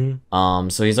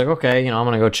 So he's like, okay, I'm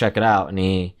gonna go check it out, and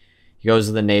he goes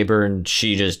to the neighbor, and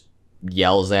she just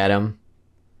yells at him.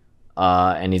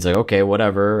 And he's like, okay,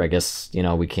 whatever. I guess,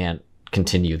 we can't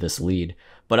continue this lead.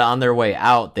 But on their way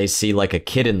out, they see like a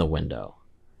kid in the window.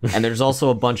 and there's also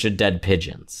a bunch of dead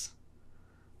pigeons.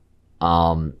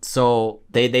 So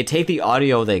they take the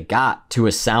audio they got to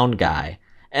a sound guy,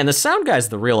 and the sound guy's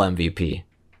the real MVP.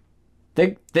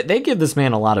 They give this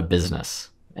man a lot of business,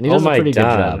 and he does a pretty good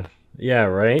job. Yeah,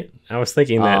 right? I was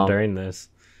thinking that during this.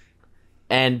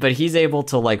 But he's able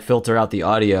to like filter out the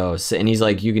audio, and he's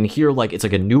like, you can hear like it's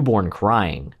like a newborn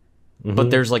crying,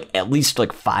 but there's like at least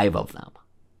like 5 of them.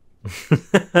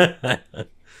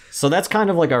 So that's kind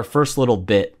of like our first little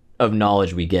bit of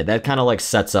knowledge we get. That kind of like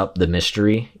sets up the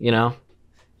mystery, you know?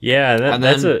 Yeah,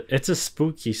 it's a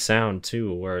spooky sound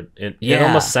too, where it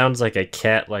almost sounds like a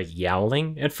cat like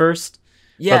yowling at first.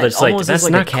 Yeah, but it's like that's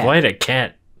like not quite a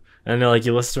cat. And then like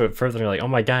you listen to it further, and you're like, oh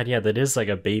my god, yeah, that is like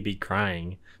a baby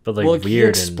crying. But like weird. He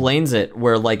explains it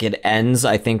where like it ends,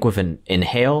 I think, with an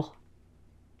inhale,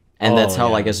 and that's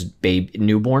how I guess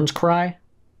newborns cry.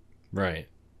 Right.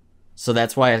 So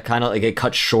that's why it kind of like it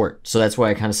cuts short. So that's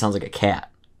why it kind of sounds like a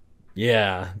cat.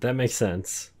 Yeah, that makes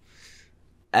sense.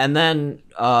 And then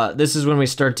this is when we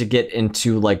start to get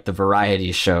into like the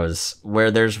variety shows, where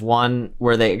there's one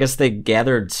where I guess they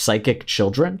gathered psychic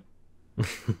children,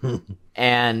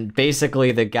 and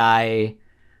basically the guy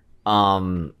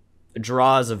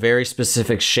draws a very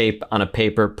specific shape on a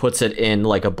paper, puts it in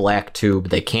like a black tube.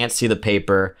 They can't see the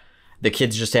paper. The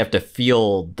kids just have to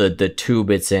feel the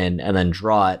tube it's in and then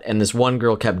draw it. And this one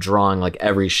girl kept drawing like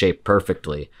every shape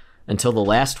perfectly until the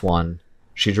last one,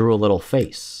 she drew a little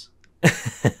face.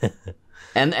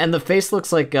 and the face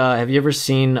looks like, have you ever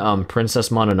seen Princess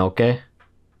Mononoke?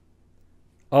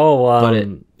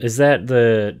 Oh, is that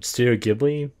the Studio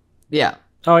Ghibli? Yeah.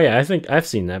 Oh yeah, I think I've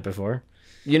seen that before.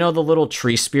 You know the little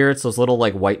tree spirits, those little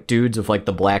like white dudes with like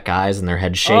the black eyes and their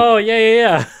head shaped? Oh,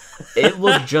 yeah. It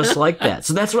looked just like that.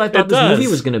 So that's what I thought this movie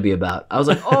was going to be about. I was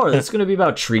like, oh, it's going to be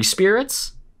about tree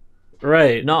spirits?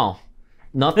 Right. No.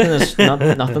 Nothing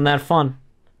that fun.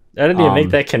 I didn't even make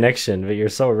that connection, but you're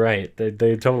so right. They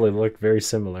totally look very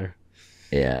similar.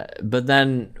 Yeah. But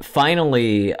then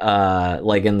finally,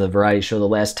 like in the variety show, the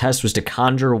last test was to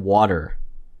conjure water.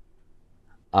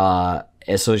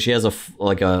 So she has a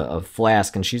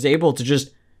flask, and she's able to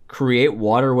just create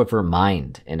water with her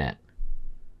mind in it.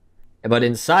 But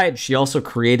inside, she also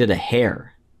created a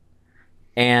hair.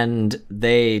 And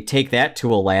they take that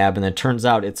to a lab, and it turns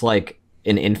out it's like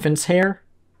an infant's hair.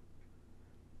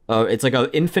 It's like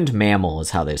an infant mammal is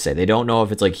how they say. They don't know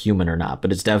if it's like human or not,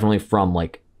 but it's definitely from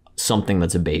like something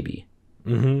that's a baby.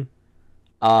 Mm-hmm.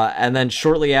 And then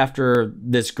shortly after,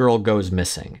 this girl goes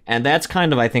missing. And that's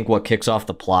kind of, I think, what kicks off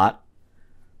the plot.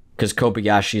 Because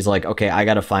Kobayashi's like, okay, I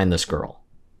gotta find this girl.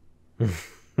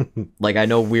 Like, I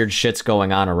know weird shit's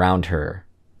going on around her,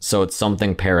 so it's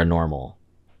something paranormal.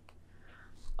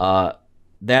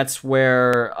 That's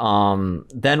where,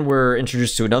 then we're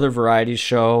introduced to another variety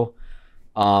show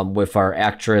with our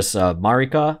actress,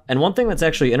 Marika. And one thing that's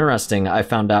actually interesting, I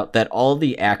found out that all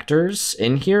the actors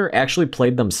in here actually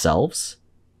played themselves.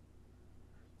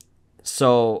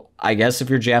 So, I guess if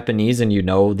you're Japanese and you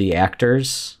know the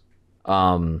actors,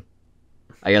 I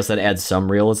guess that adds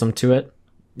some realism to it.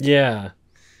 Yeah.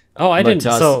 Oh, I didn't.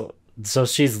 So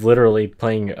she's literally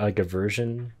playing like a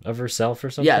version of herself or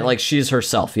something? Yeah, like she's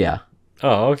herself, yeah.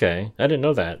 Oh, okay. I didn't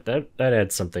know that. That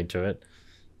adds something to it.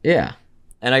 Yeah.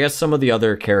 And I guess some of the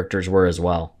other characters were as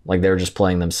well. Like they were just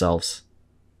playing themselves.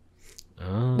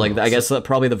 Oh. Like I guess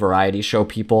probably the variety show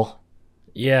people.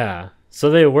 Yeah. So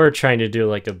they were trying to do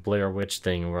like a Blair Witch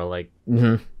thing where like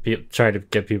try to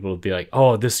get people to be like,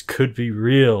 oh, this could be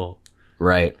real.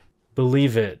 Right.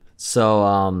 Believe it.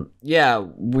 So, yeah,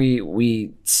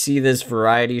 we see this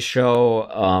variety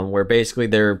show where basically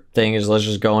their thing is let's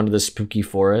just go into the spooky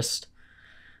forest.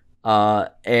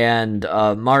 And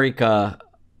Marika,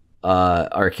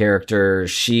 our character,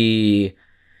 she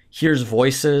hears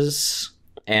voices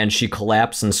and she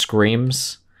collapses and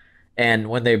screams. And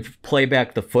when they play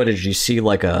back the footage, you see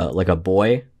like a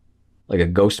boy, like a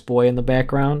ghost boy in the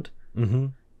background. Mm-hmm.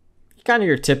 Kind of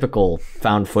your typical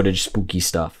found footage spooky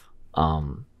stuff.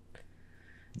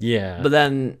 Yeah. But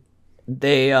then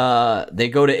they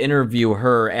go to interview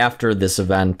her after this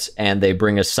event, and they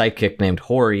bring a psychic named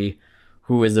Hori,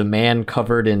 who is a man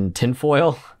covered in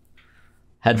tinfoil,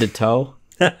 head to toe.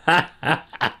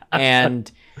 And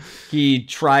he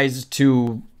tries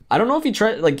to, I don't know if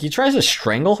he tries to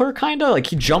strangle her, kind of. Like,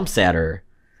 he jumps at her,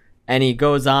 and he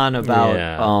goes on about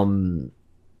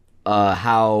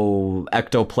how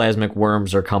ectoplasmic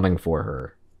worms are coming for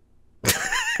her.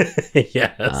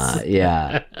 Yes.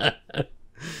 Yeah.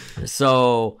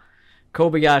 So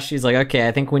Kobayashi's like, okay,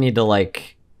 I think we need to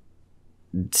like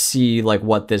see like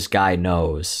what this guy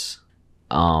knows,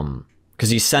 because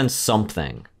he sensed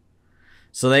something.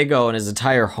 So they go, and his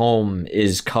entire home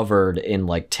is covered in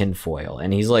like tinfoil,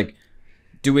 and he's like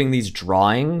doing these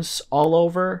drawings all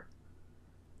over.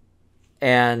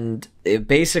 And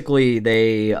basically,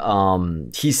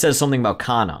 he says something about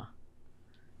Kana,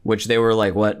 which they were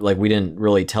like, "What? Like we didn't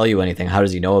really tell you anything. How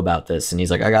does he know about this?" And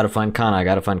he's like, "I gotta find Kana. I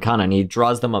gotta find Kana." And he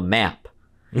draws them a map,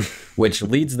 which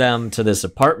leads them to this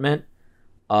apartment,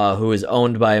 who is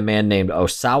owned by a man named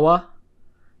Osawa,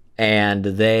 and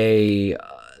they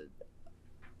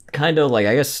kind of like,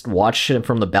 I guess, watch him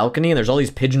from the balcony. And there's all these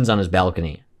pigeons on his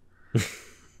balcony.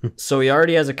 So he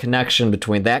already has a connection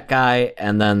between that guy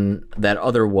and then that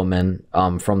other woman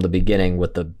from the beginning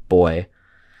with the boy.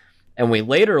 And we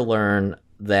later learn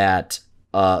that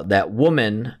that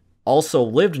woman also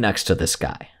lived next to this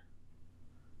guy.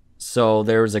 So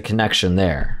there was a connection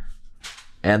there.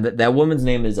 And that woman's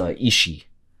name is Ishii.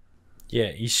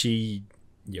 Yeah,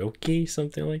 Yoki,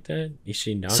 something like that?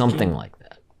 Ishinaki? Something like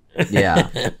that. Yeah.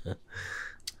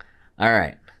 All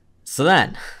right. So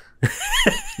then,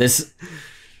 there's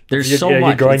so much.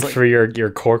 You're going through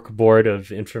your cork board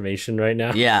of information right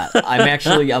now? Yeah,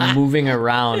 I'm moving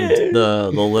around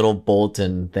the little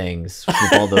Bolton things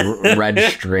with all the red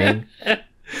string.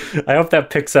 I hope that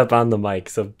picks up on the mic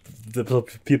so the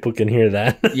people can hear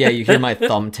that. Yeah, you hear my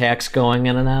thumbtacks going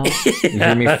in and out. You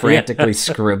hear me frantically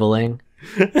scribbling.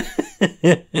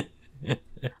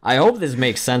 I hope this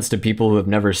makes sense to people who have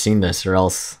never seen this, or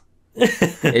else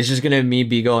it's just going to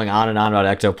be going on and on about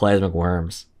ectoplasmic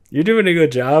worms. You're doing a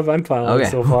good job. I'm following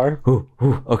so far.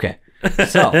 Okay.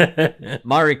 So,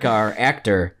 Marika, our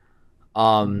actor,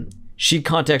 she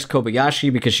contacts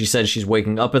Kobayashi because she says she's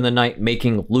waking up in the night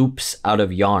making loops out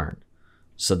of yarn.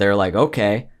 So they're like,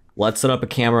 okay, let's set up a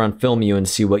camera and film you and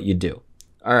see what you do.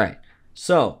 All right.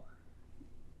 So,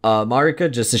 Marika,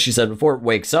 just as she said before,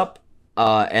 wakes up.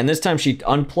 And this time she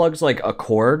unplugs like a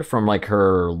cord from like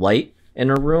her light in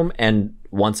her room and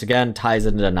once again ties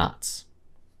it into knots.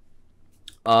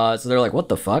 So they're like, what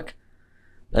the fuck?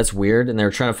 That's weird. And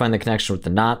they're trying to find the connection with the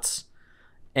knots.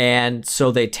 And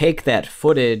so they take that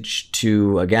footage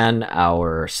to, again,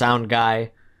 our sound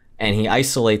guy, and he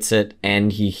isolates it,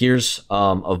 and he hears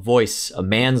a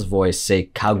man's voice say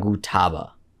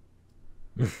Kagutaba.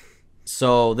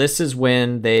 So this is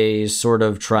when they sort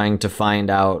of trying to find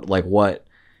out like what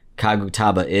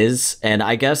Kagutaba is. And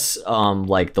I guess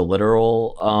like the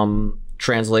literal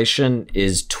translation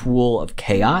is tool of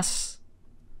chaos.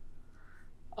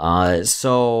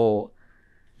 So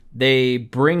they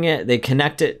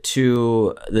connect it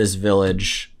to this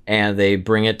village, and they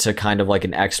bring it to kind of like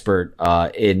an expert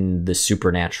in the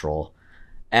supernatural.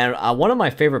 And one of my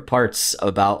favorite parts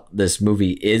about this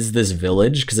movie is this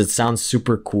village, because it sounds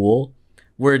super cool,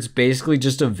 where it's basically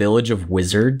just a village of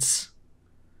wizards.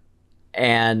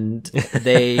 And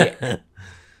they,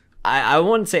 I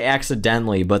wouldn't say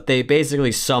accidentally, but they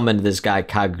basically summoned this guy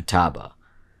Kagutaba.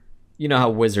 You know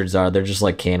how wizards are. They're just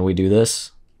like, can we do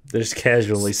this? They just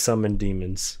casually summon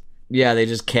demons. Yeah, they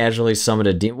just casually summoned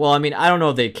a demon. Well, I mean, I don't know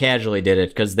if they casually did it,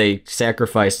 because they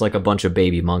sacrificed like a bunch of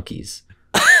baby monkeys.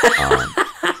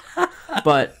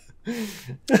 But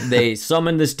they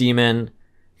summoned this demon.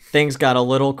 Things got a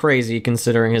little crazy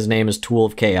considering his name is Tool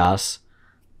of Chaos.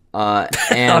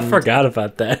 And I forgot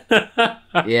about that.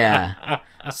 Yeah.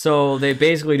 So they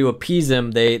basically, to appease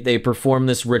him, they perform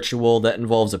this ritual that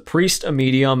involves a priest, a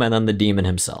medium, and then the demon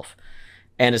himself.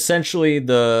 And essentially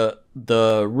the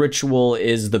ritual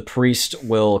is the priest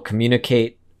will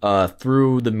communicate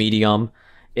through the medium.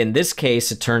 In this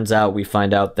case, it turns out we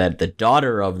find out that the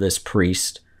daughter of this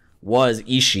priest was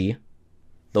Ishii,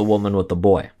 the woman with the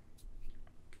boy.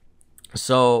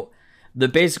 So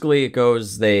basically it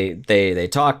goes, they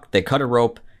talk, they cut a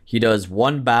rope, he does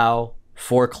one bow,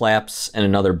 4 claps, and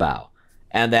another bow.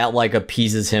 And that like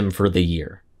appeases him for the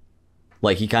year.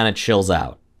 Like he kind of chills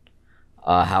out.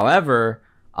 However,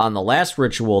 on the last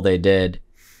ritual they did,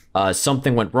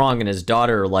 something went wrong and his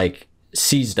daughter like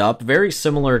seized up, very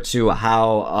similar to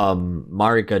how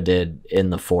Marika did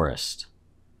in the forest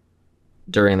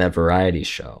during that variety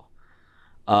show.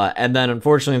 And then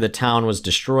unfortunately the town was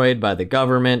destroyed by the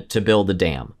government to build a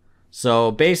dam.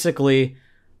 So basically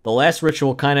the last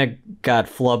ritual kind of got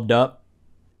flubbed up,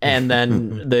 and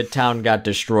then the town got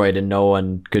destroyed and no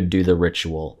one could do the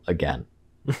ritual again.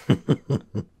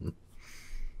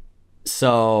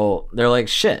 So they're like,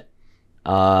 shit.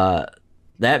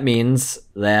 That means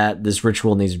that this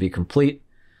ritual needs to be complete.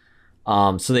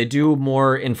 So they do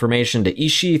more information to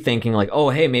Ishii, thinking like, oh,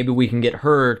 hey, maybe we can get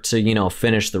her to,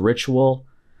 finish the ritual.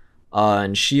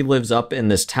 And she lives up in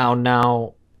this town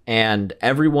now. And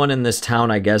everyone in this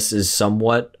town, I guess, is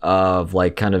somewhat of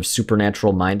like kind of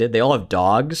supernatural minded. They all have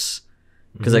dogs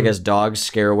because I guess dogs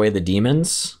scare away the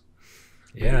demons.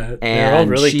 Yeah, they're all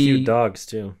really cute dogs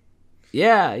too.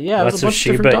 Yeah, lots of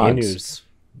Shiba Inus.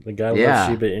 The guy loves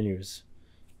Shiba Inus.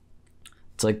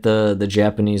 It's like the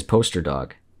Japanese poster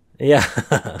dog. Yeah,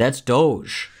 that's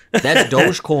Doge. That's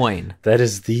Dogecoin. That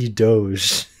is the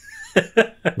Doge.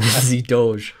 The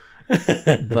Doge.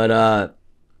 But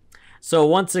so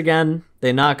once again,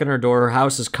 they knock on her door. Her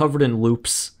house is covered in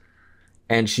loops,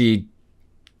 and she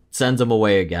sends them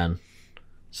away again.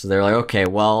 So they're like, okay,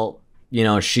 well, you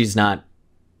know, she's not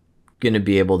going to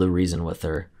be able to reason with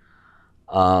her.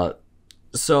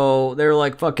 So they're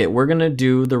like, fuck it, we're going to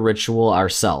do the ritual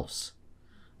ourselves.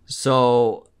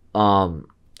 So,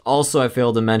 also I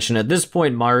failed to mention, at this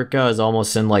point, Marika is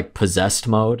almost in like possessed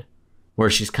mode, where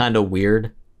she's kind of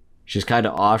weird. She's kind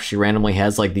of off. She randomly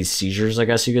has like these seizures, I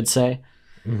guess you could say.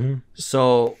 Mm-hmm.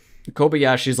 So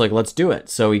Kobayashi's like, let's do it.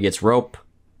 So he gets rope.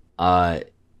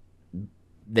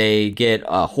 They get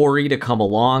Hori to come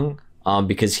along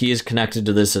because he is connected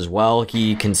to this as well.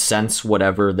 He can sense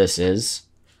whatever this is.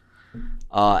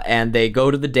 And they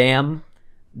go to the dam.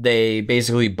 They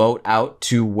basically boat out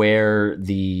to where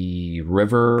the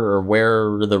river or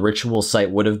where the ritual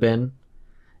site would have been.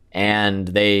 And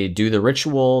they do the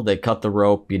ritual. They cut the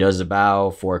rope. He does a bow,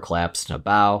 4 claps and a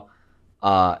bow.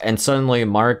 And suddenly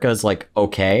Marika's like,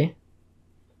 okay.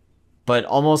 But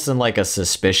almost in like a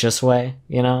suspicious way,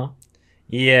 you know?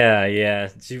 Yeah.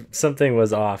 Something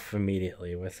was off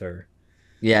immediately with her.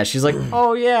 Yeah, she's like,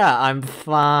 oh yeah, I'm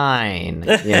fine.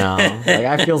 You know? Like,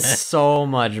 I feel so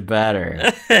much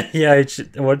better. Yeah,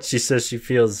 what she says, she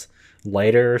feels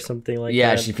lighter or something like that.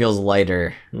 Yeah, she feels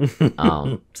lighter.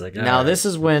 It's like, now, this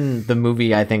is when the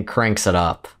movie, I think, cranks it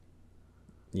up.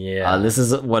 Yeah. This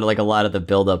is what like a lot of the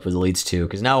buildup leads to,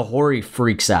 because now Hori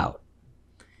freaks out.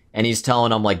 And he's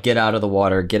telling them, like, get out of the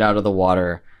water, get out of the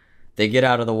water. They get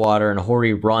out of the water, and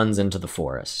Hori runs into the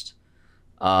forest.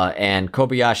 And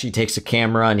Kobayashi takes a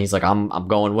camera, and he's like, I'm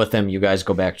going with him. You guys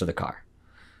go back to the car.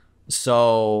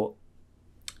 So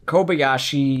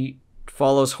Kobayashi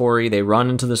follows Hori. They run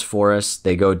into this forest.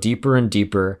 They go deeper and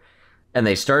deeper, and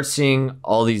they start seeing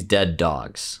all these dead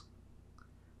dogs.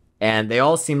 And they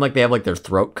all seem like they have like their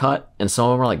throat cut, and some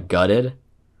of them are like gutted.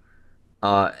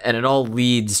 And it all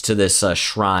leads to this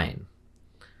shrine.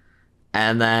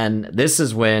 And then this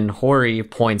is when Hori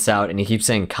points out, and he keeps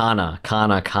saying Kana,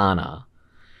 Kana, Kana.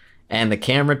 And the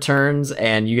camera turns,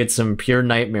 and you get some pure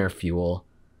nightmare fuel.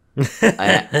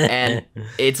 And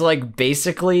it's like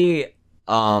basically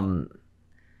a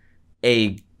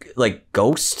like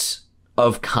ghost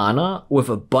of Kana with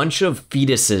a bunch of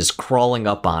fetuses crawling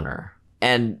up on her.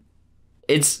 And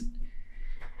it's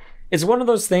one of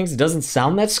those things, it doesn't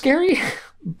sound that scary,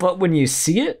 but when you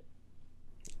see it,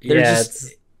 it's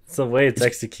the way it's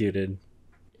executed.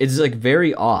 It's like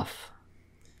very off.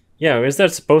 Yeah, is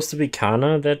that supposed to be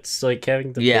Kana that's like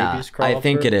having the babies crawl? I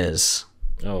think it is.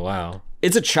 Oh wow,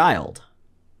 it's a child.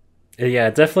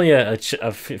 Yeah, definitely a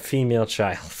female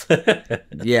child.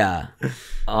 Yeah.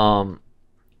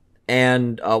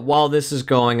 And while this is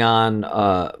going on,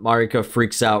 Marika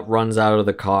freaks out, runs out of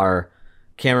the car.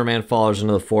 Cameraman follows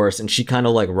into the forest, and she kind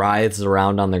of like writhes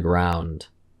around on the ground,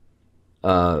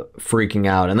 freaking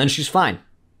out. And then she's fine.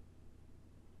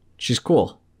 She's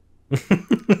cool.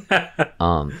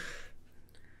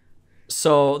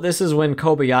 So this is when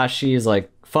Kobayashi is like,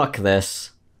 fuck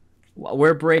this.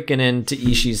 We're breaking into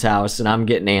Ishii's house, and I'm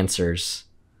getting answers.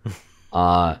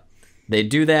 They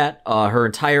do that. Her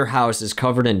entire house is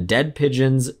covered in dead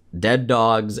pigeons, dead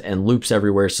dogs, and loops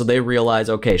everywhere. So they realize,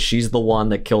 okay, she's the one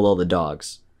that killed all the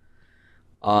dogs.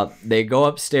 They go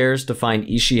upstairs to find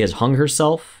Ishii has hung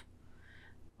herself.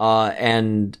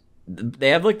 And they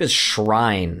have like this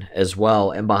shrine as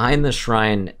well. And behind the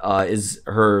shrine is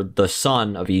the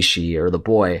son of Ishii, or the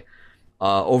boy,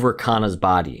 over Kana's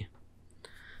body.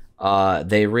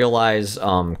 They realize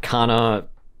Kana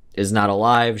is not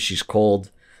alive. She's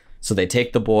cold. So they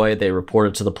take the boy, they report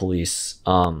it to the police.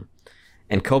 And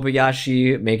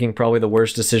Kobayashi, making probably the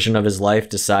worst decision of his life,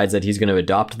 decides that he's going to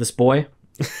adopt this boy.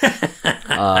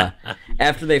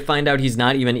 After they find out he's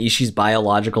not even Ishii's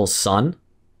biological son.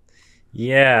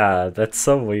 Yeah, that's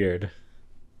so weird.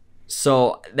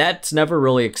 So that's never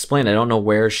really explained. I don't know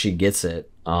where she gets it.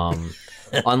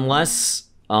 Unless,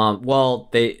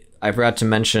 I forgot to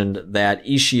mention that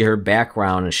Ishii, her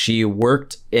background, she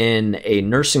worked in a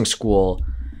nursing school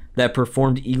that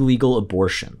performed illegal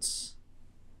abortions.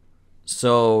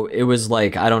 So it was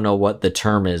like, I don't know what the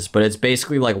term is, but it's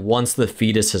basically like once the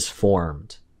fetus has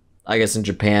formed. I guess in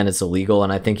Japan it's illegal,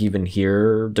 and I think even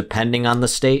here, depending on the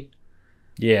state,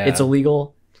 it's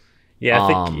illegal. Yeah,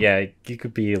 I think you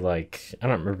could be like, I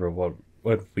don't remember what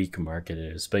what weak market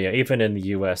it is. But yeah, even in the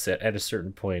US at a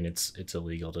certain point it's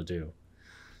illegal to do.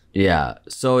 Yeah.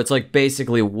 So it's like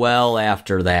basically well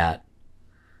after that.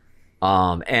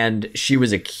 And she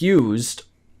was accused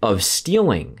of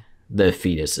stealing the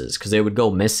fetuses because they would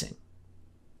go missing.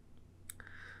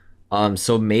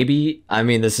 So maybe, I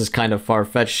mean, this is kind of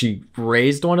far-fetched. She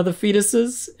raised one of the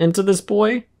fetuses into this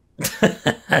boy.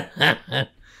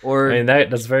 Or I mean,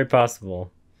 that's very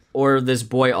possible. Or this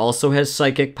boy also has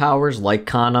psychic powers like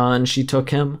Kana and she took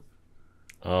him.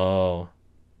 Oh.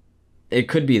 It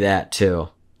could be that too.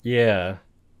 Yeah.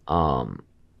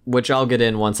 Which I'll get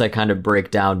in once I kind of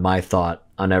break down my thought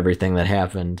on everything that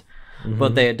happened. Mm-hmm.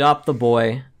 But they adopt the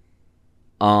boy.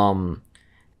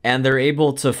 And they're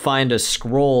able to find a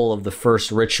scroll of the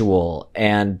first ritual.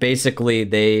 And basically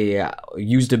they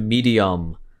used a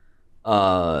medium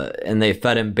and they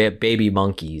fed him baby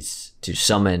monkeys to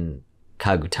summon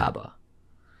Kagutaba.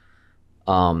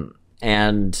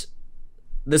 And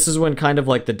this is when kind of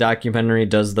like the documentary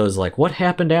does those like, what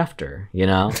happened after, you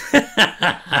know?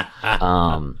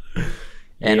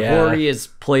 And Hori is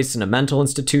placed in a mental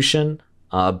institution,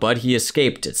 but he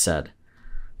escaped, it said.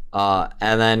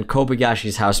 And then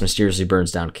Kobayashi's house mysteriously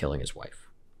burns down, killing his wife.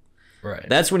 Right.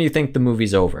 That's when you think the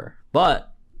movie's over.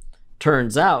 But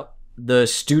turns out the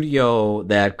studio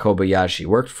that Kobayashi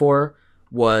worked for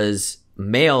was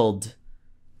mailed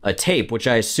a tape, which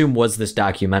I assume was this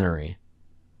documentary.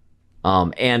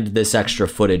 And this extra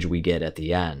footage we get at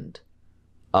the end.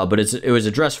 But it was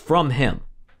addressed from him,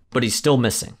 but he's still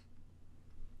missing.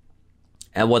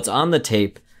 And what's on the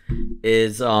tape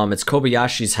is it's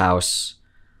Kobayashi's house.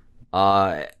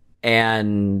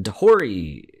 And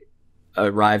Hori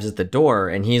arrives at the door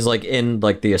and he's like in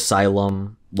like the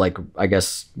asylum, like I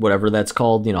guess whatever that's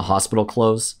called, you know, hospital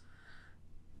clothes.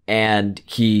 And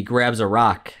he grabs a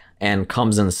rock and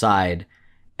comes inside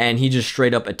and he just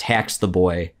straight up attacks the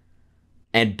boy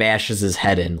and bashes his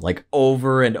head in like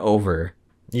over and over.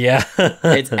 Yeah.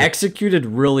 It's executed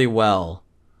really well.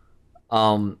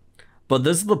 But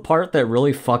this is the part that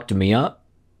really fucked me up,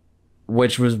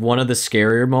 which was one of the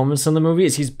scarier moments in the movie,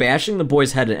 is he's bashing the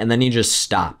boy's head in, and then he just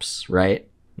stops, right?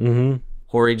 Mm-hmm.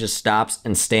 Hori just stops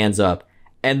and stands up,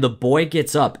 and the boy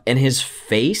gets up, and his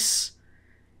face,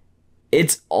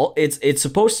 it's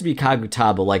supposed to be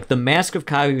Kagutaba. Like, the mask of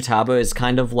Kagutaba is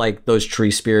kind of like those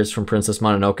tree spirits from Princess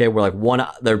Mononoke, where like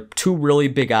they're two really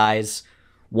big eyes,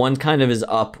 one kind of is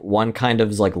up, one kind of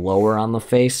is like lower on the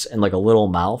face, and like a little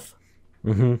mouth.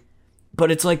 Mm-hmm.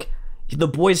 But it's like, the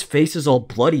boy's face is all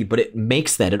bloody, but it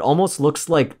makes that. It almost looks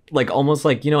like almost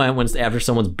like, you know, when after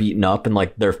someone's beaten up and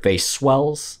like their face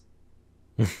swells.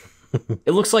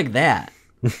 It looks like that.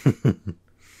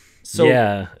 So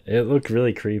yeah, it looked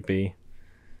really creepy.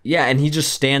 Yeah, and he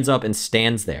just stands up and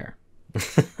stands there.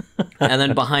 And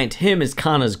then behind him is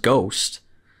Kana's ghost.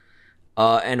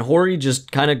 And Hori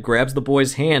just kind of grabs the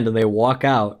boy's hand and they walk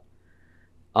out.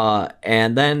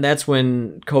 And then that's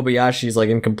when Kobayashi's like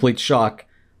in complete shock.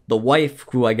 The wife,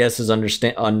 who I guess is under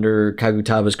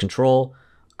Kagutaba's control,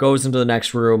 goes into the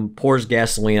next room, pours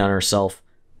gasoline on herself,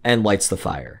 and lights the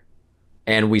fire.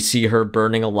 And we see her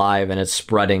burning alive, and it's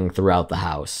spreading throughout the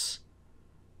house.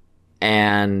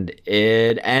 And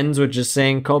it ends with just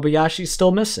saying Kobayashi's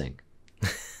still missing.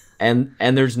 and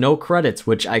there's no credits,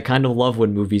 which I kind of love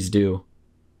when movies do.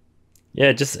 Yeah,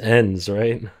 it just ends,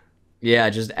 right? Yeah,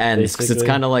 it just ends. Because it's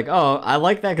kind of like, oh, I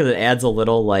like that because it adds a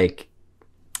little, like,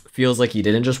 feels like you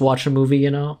didn't just watch a movie,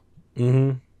 you know?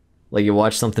 Mm-hmm. Like you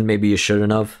watched something maybe you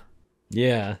shouldn't have.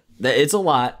 Yeah. It's a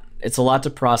lot. It's a lot to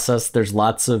process. There's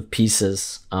lots of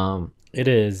pieces. It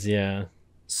is, yeah.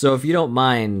 So if you don't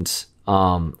mind,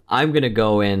 I'm going to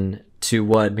go in to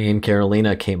what me and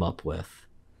Carolina came up with.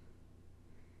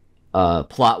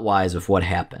 Plot-wise of what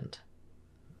happened.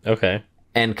 Okay.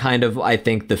 And kind of, I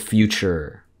think, the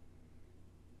future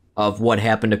of what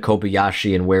happened to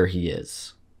Kobayashi and where he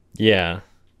is. Yeah.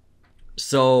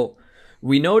 So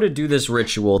we know to do this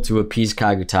ritual to appease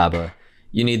Kagutaba,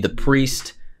 you need the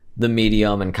priest, the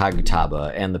medium, and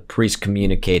Kagutaba, and the priest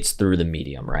communicates through the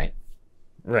medium, right?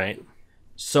 Right.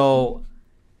 So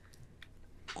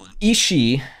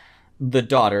Ishii, the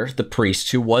daughter, the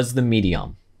priest, who was the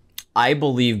medium, I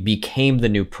believe became the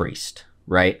new priest,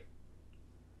 right?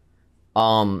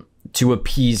 To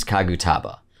appease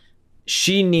Kagutaba.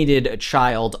 She needed a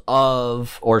child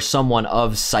of, or someone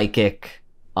of psychic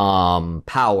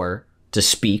power to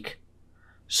speak,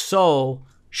 so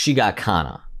she got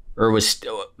Kana, or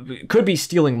could be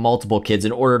stealing multiple kids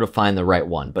in order to find the right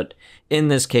one, but in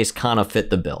this case Kana fit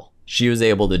the bill. She was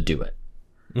able to do it.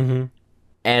 Mm-hmm.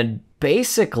 And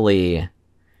basically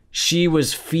she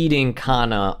was feeding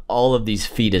Kana all of these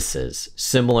fetuses,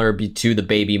 similar to the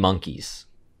baby monkeys,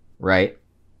 right?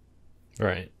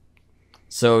 Right.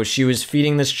 So she was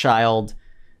feeding this child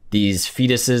these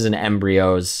fetuses and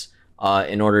embryos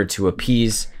in order to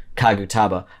appease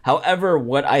Kagutaba. However,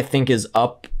 what I think is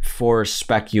up for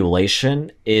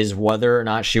speculation is whether or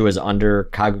not she was under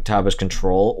Kagutaba's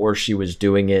control or she was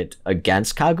doing it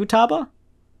against Kagutaba.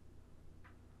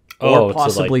 Or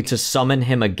possibly to summon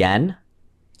him again.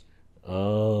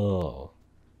 Oh.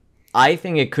 I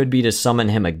think it could be to summon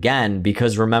him again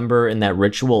because remember in that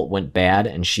ritual it went bad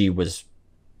and she was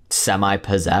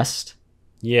semi-possessed.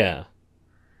 Yeah.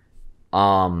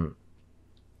 And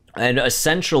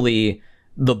essentially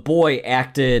the boy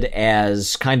acted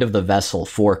as kind of the vessel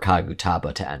for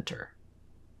Kagutaba to enter.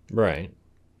 Right.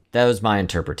 That was my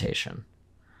interpretation.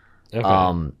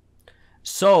 Okay.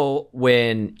 So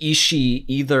when Ishii,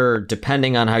 either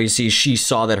depending on how you see, she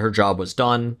saw that her job was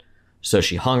done, so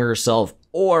she hung herself,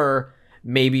 or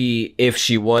maybe if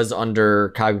she was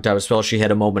under Kagutaba's spell, she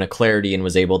had a moment of clarity and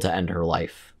was able to end her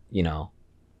life, you know,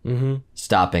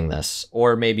 stopping this.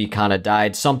 Or maybe Kana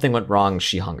died, something went wrong,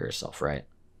 she hung herself, right?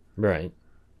 Right.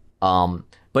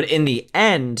 But in the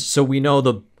end, so we know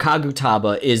the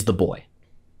Kagutaba is the boy,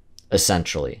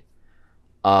 essentially.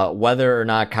 Whether or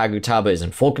not Kagutaba is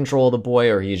in full control of the boy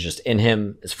or he's just in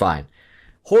him is fine.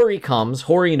 Hori comes.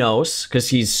 Hori knows because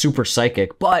he's super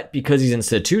psychic, but because he's an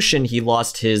institution, he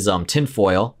lost his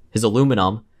tinfoil, his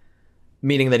aluminum,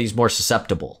 meaning that he's more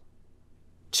susceptible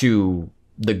to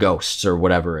the ghosts or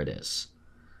whatever it is.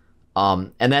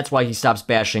 And that's why he stops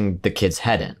bashing the kid's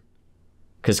head in,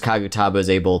 because Kagutaba is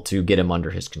able to get him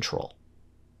under his control.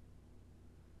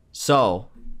 So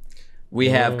we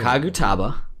have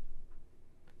Kagutaba.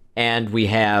 And we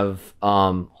have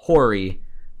Hori,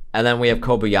 and then we have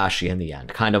Kobayashi in the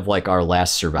end, kind of like our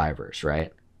last survivors,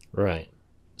 right? Right.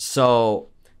 So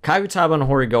Kagutaba and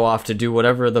Hori go off to do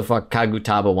whatever the fuck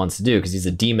Kagutaba wants to do, because he's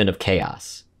a demon of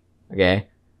chaos, okay?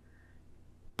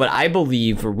 But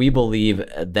we believe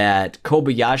that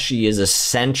Kobayashi is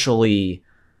essentially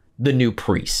the new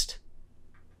priest.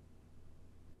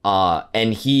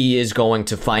 And he is going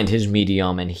to find his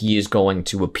medium, and he is going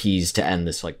to appease to end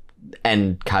this,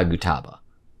 and Kagutaba.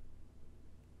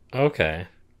 Okay.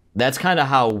 That's kind of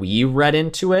how we read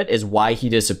into it, is why he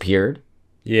disappeared.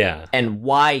 Yeah. And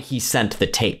why he sent the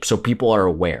tape, so people are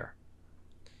aware.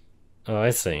 Oh, I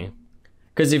see.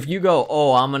 Because if you go,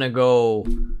 oh, I'm going to go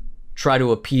try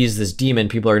to appease this demon,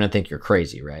 people are going to think you're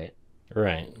crazy, right?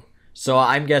 Right. So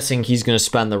I'm guessing he's going to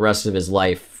spend the rest of his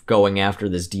life going after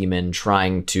this demon,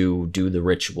 trying to do the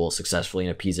ritual successfully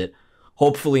and appease it.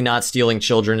 Hopefully not stealing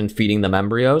children and feeding them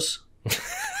embryos.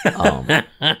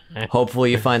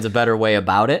 Hopefully he finds a better way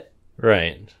about it.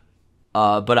 Right.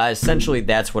 But essentially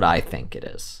that's what I think it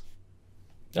is.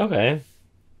 Okay.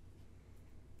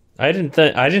 I didn't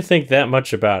think that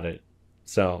much about it.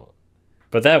 So,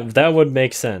 but that would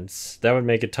make sense. That would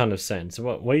make a ton of sense.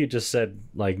 What you just said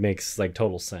makes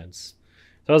total sense.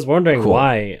 So I was wondering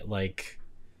why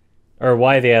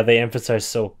why they emphasize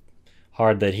so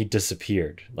hard that he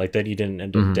disappeared, that he didn't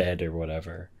end up dead or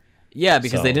whatever. Yeah,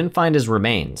 because they didn't find his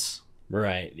remains.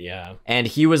 Right, yeah. And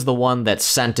he was the one that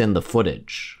sent in the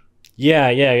footage. Yeah,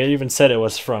 it even said it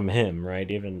was from him, right?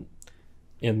 Even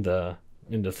in the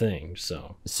thing,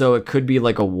 so. So it could be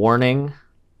like a warning,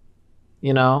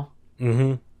 you know?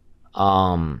 Mm-hmm.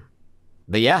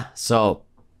 But yeah, so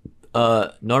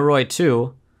Noroi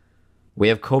 2, we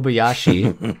have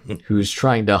Kobayashi who's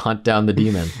trying to hunt down the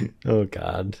demon. Oh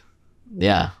god.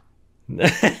 Yeah.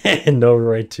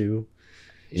 Noroi 2.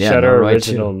 Yeah, Shutter Noroi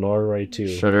original 2. Noroi 2.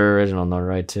 Shutter original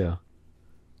Noroi 2.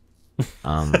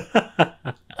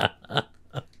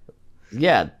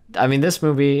 Yeah, I mean this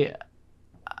movie,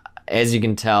 as you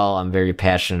can tell, I'm very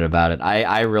passionate about it.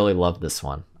 I really love this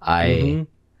one.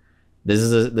 This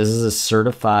is a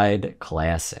certified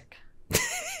classic.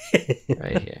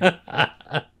 Right here.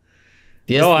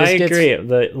 I agree.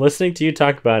 Listening to you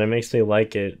talk about it makes me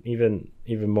like it even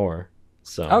more.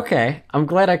 So okay, I'm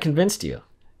glad I convinced you.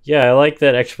 Yeah, I like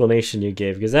that explanation you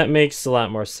gave because that makes a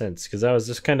lot more sense. Because I was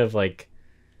just kind of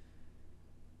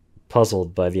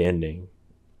puzzled by the ending.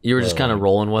 You were just kind of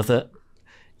rolling with it.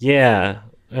 Yeah,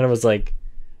 and I was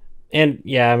and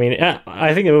yeah, I mean,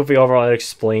 I think the movie overall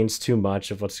explains too much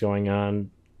of what's going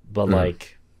on, but now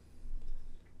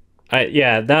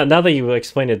that you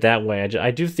explained it that way, I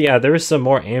do think there is some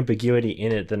more ambiguity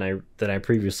in it than I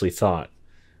previously thought.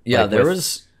 Yeah, there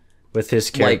was with his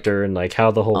character and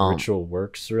how the whole ritual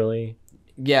works, really.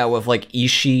 Yeah, with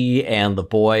Ishii and the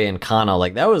boy and Kana,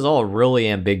 that was all really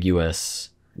ambiguous.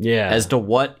 Yeah, as to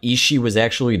what Ishii was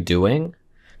actually doing,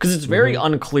 because it's very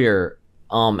unclear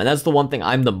and that's the one thing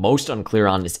I'm the most unclear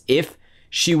on, is if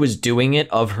she was doing it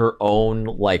of her own,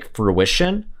 like,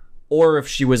 fruition, or if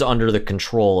she was under the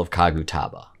control of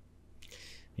Kagutaba.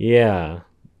 Yeah.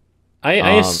 I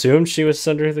assumed she was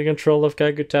under the control of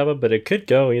Kagutaba, but it could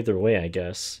go either way, I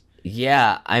guess.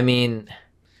 Yeah, I mean...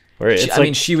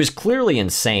 she was clearly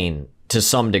insane to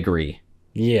some degree.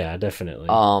 Yeah, definitely.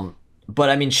 But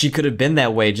I mean, she could have been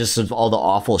that way just of all the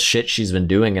awful shit she's been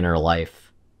doing in her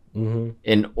life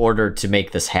in order to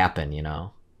make this happen, you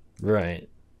know? Right.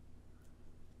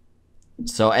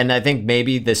 So, and I think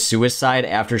maybe the suicide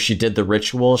after she did the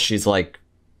ritual, she's like,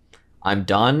 I'm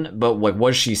done. But like,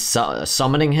 was she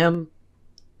summoning him?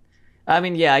 I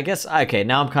mean, yeah, I guess, okay,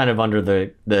 now I'm kind of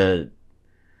under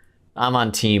I'm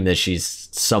on team that she's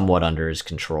somewhat under his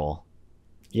control.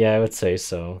 Yeah, I would say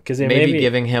so. Because maybe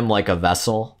giving him like a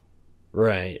vessel.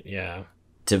 Right, yeah.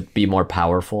 To be more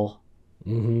powerful.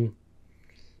 Mm-hmm.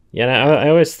 Yeah,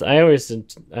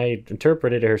 and I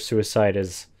interpreted her suicide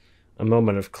as a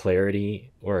moment of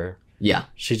clarity, or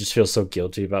she just feels so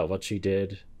guilty about what she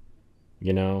did,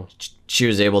 you know? She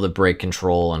was able to break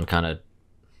control and kind of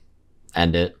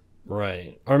end it.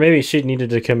 Right. Or maybe she needed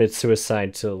to commit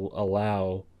suicide to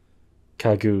allow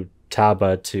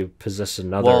Kagutaba to possess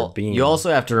another being. You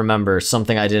also have to remember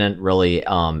something I didn't really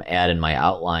add in my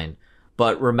outline,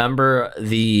 but remember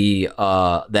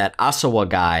that Asawa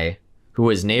guy who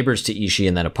was neighbors to Ishii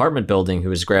in that apartment building who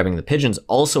was grabbing the pigeons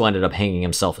also ended up hanging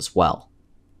himself as well.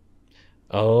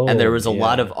 Oh, and there was a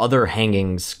lot of other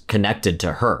hangings connected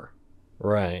to her.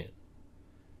 Right.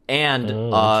 And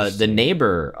the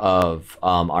neighbor of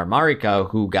our Marika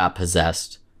who got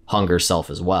possessed hung herself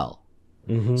as well.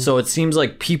 Mm-hmm. So it seems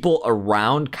like people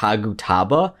around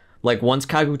Kagutaba, like once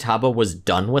Kagutaba was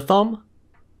done with them,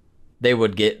 they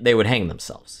would hang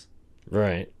themselves.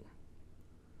 Right.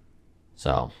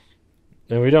 So.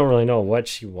 And we don't really know what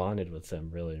she wanted with them,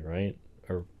 really, right?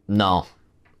 Or no.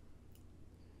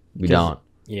 We don't.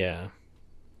 Yeah.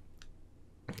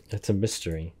 It's a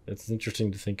mystery. It's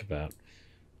interesting to think about.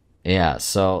 Yeah,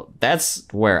 so that's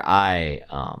where I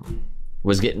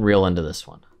was getting real into this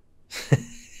one.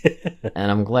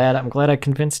 And I'm glad I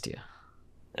convinced you.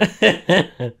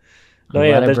 No,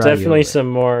 yeah, there's definitely some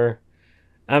more.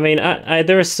 I mean, I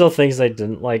there are still things I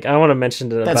didn't like. I want to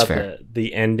mention about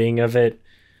the ending of it,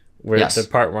 where the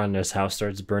part where this house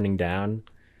starts burning down.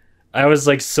 I was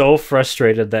like so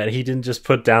frustrated that he didn't just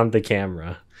put down the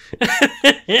camera.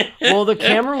 Well, the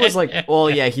camera was like,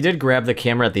 he did grab the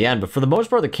camera at the end, but for the most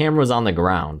part, the camera was on the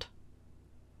ground.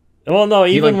 Well, no,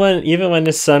 even when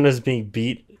his son was being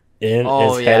beat in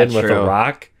his head with a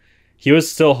rock, he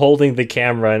was still holding the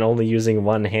camera and only using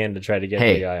one hand to try to get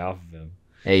the guy off of him.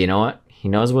 Hey, you know what? He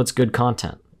knows what's good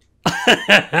content.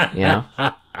 You know?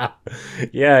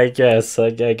 Yeah, I guess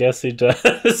he does.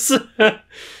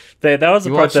 That was the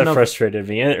part that frustrated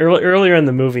me. And earlier in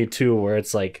the movie too, where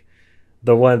it's like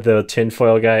the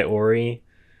tinfoil guy Ori,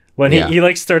 when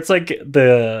he starts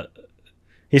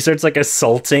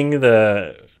assaulting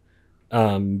the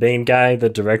main guy, the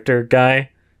director guy.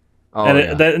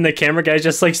 And the camera guy's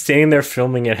just like standing there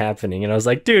filming it happening, and I was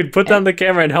like, dude, put down the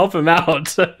camera and help him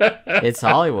out. It's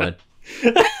Hollywood.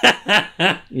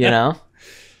 You know?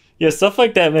 Yeah, stuff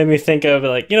like that made me think of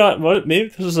like, you know what, maybe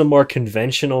if this was a more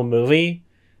conventional movie,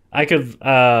 I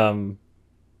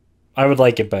would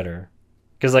like it better.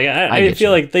 Because like I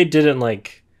feel like they didn't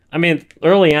like, I mean,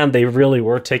 early on they really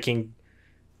were taking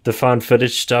the found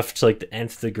footage stuff to like the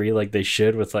nth degree, like they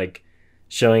should, with like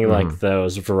showing like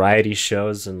those variety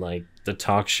shows and like the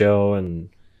talk show, and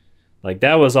like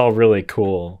that was all really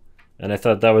cool. And I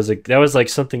thought that was like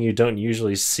something you don't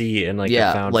usually see in like the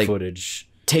found footage,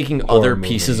 taking other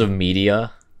pieces of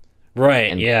media,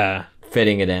 right? And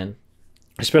fitting it in,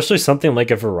 especially something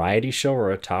like a variety show or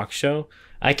a talk show.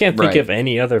 I can't think of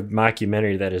any other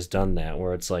mockumentary that has done that,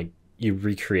 where it's like you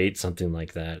recreate something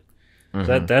like that.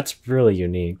 That's really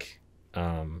unique.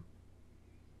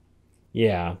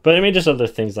 Yeah, but I mean, just other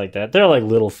things like that. They're like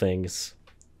little things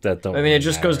that don't. I mean, it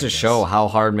just goes to show how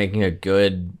hard making a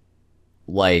good,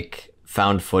 like,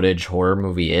 found footage horror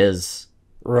movie is.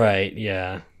 Right.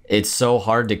 Yeah. It's so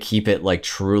hard to keep it like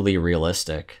truly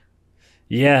realistic.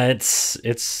 Yeah,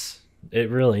 it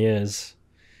really is.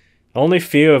 Only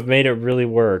few have made it really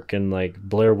work, and like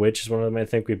Blair Witch is one of them. I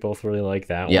think we both really like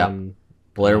that one.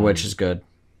 Blair Witch is good.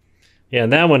 Yeah,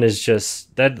 and that one is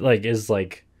just the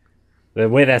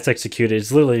way that's executed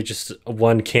is literally just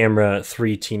one camera,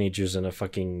 3 teenagers in a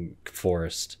fucking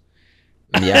forest.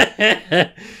 Yeah.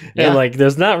 And like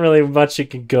there's not really much you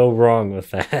can go wrong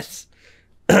with that.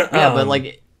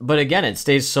 But again, it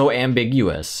stays so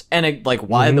ambiguous. And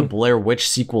why the Blair Witch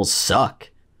sequels suck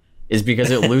is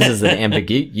because it loses the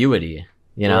ambiguity.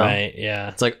 You know? Right, yeah.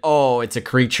 It's like, oh, it's a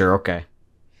creature. Okay.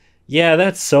 Yeah,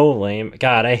 that's so lame.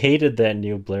 God, I hated that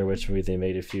new Blair Witch movie they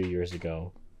made a few years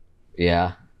ago.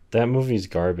 Yeah. That movie's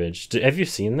garbage. Have you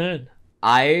seen that?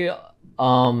 I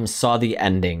saw the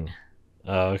ending.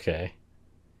 Oh, okay.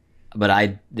 But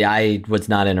I was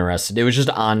not interested. It was just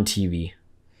on TV.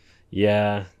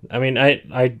 Yeah. I mean,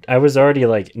 I was already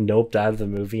like noped out of the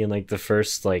movie in like the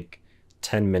first like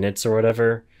 10 minutes or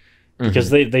whatever.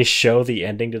 Because they show the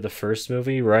ending to the first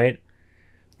movie, right?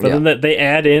 But then they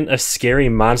add in a scary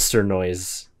monster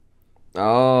noise.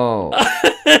 Oh.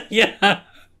 Yeah.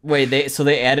 Wait,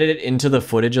 they added it into the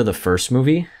footage of the first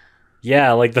movie?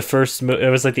 Yeah, like the first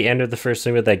it was like the end of the first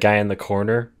movie with that guy in the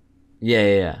corner.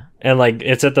 Yeah. And like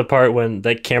it's at the part when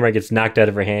that camera gets knocked out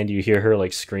of her hand, you hear her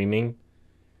like screaming.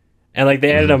 And like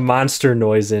they added a monster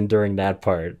noise in during that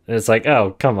part. And it's like,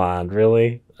 oh, come on,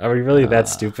 really? Are we really that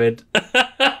stupid?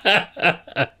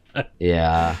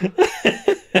 Yeah.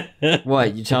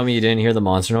 What, you tell me you didn't hear the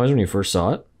monster noise when you first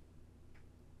saw it?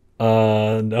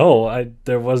 No,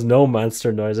 there was no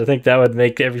monster noise. I think that would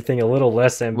make everything a little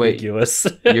less ambiguous.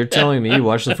 Wait, you're telling me you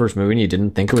watched the first movie and you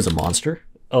didn't think it was a monster?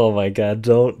 Oh my god,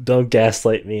 don't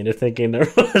gaslight me into thinking there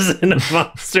wasn't a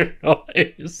monster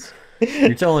noise.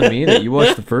 You're telling me that you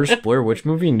watched the first Blair Witch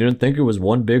movie and didn't think it was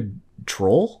one big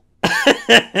troll?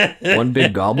 One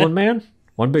big goblin man?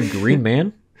 One big green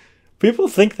man? People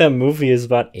think that movie is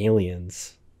about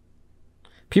aliens.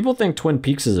 People think Twin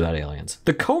Peaks is about aliens.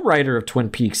 The co-writer of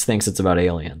Twin Peaks thinks it's about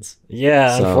aliens.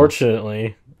 Yeah, so,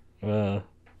 unfortunately.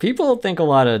 People think a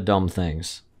lot of dumb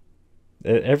things.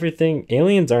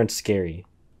 Aliens aren't scary.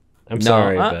 I'm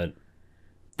sorry, but...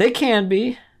 They can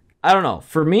be. I don't know.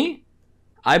 For me,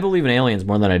 I believe in aliens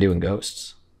more than I do in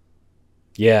ghosts.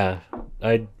 Yeah,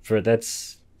 I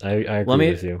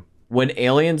agree with you. When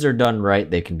aliens are done right,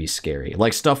 they can be scary.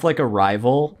 Like stuff like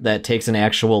Arrival that takes an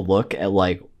actual look at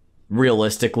like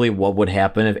realistically what would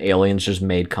happen if aliens just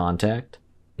made contact.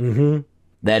 Mm-hmm.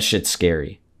 That shit's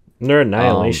scary. And they're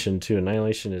Annihilation too.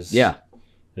 Annihilation is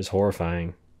is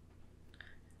horrifying.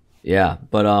 Yeah,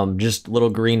 but just little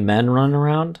green men running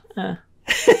around. We'll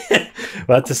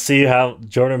have to see how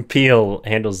Jordan Peele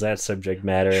handles that subject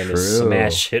matter in his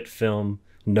smash hit film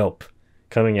Nope,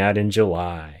 coming out in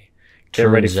July. Get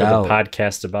ready for the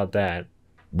podcast about that.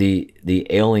 The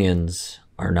aliens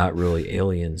are not really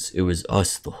aliens. It was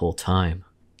us the whole time.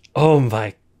 Oh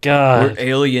my god. We're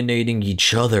alienating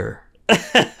each other.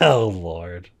 Oh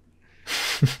Lord.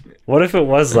 What if it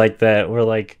was like that? Where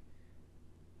like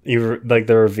the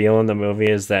reveal in the movie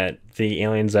is that the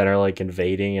aliens that are like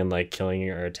invading and like killing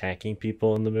or attacking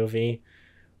people in the movie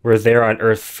were there on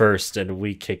Earth first and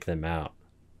we kick them out.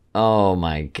 Oh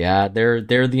my god. They're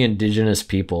the indigenous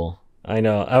people. I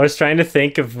know. I was trying to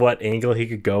think of what angle he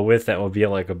could go with that would be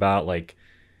like about like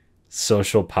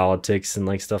social politics and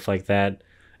like stuff like that.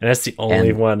 And that's the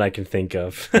only one I can think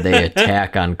of. They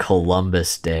attack on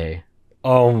Columbus Day.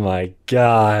 Oh my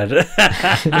god.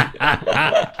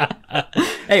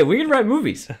 Hey, we can write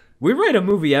movies. We write a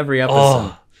movie every episode.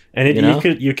 Oh, and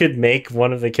you could make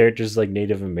one of the characters like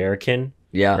Native American.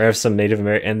 Yeah. Or have some Native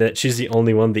American, and that she's the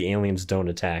only one the aliens don't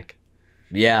attack.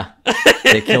 Yeah.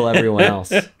 They kill everyone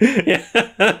else.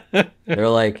 Yeah. They're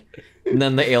like, and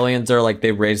then the aliens are like,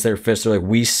 they raise their fists. They're like,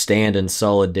 we stand in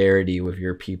solidarity with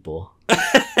your people.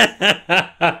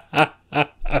 That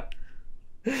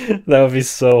would be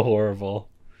so horrible.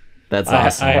 That's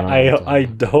awesome. I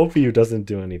hope he doesn't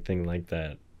do anything like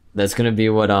that. That's gonna be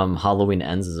what Halloween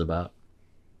Ends is about.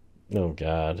 Oh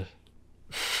god.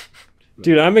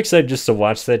 Dude, I'm excited just to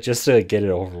watch that, just to get it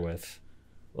over with.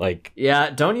 Like, yeah,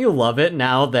 don't you love it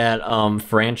now that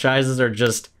franchises are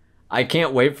just, I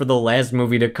can't wait for the last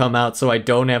movie to come out so I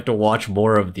don't have to watch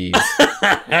more of these.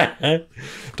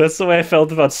 That's the way I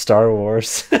felt about Star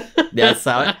Wars. That's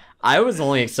how I was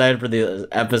only excited for the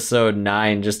episode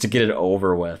 9 just to get it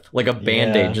over with. Like a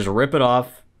Band-Aid, just rip it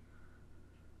off.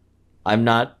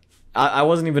 I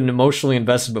wasn't even emotionally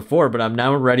invested before, but I'm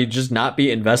now ready to just not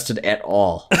be invested at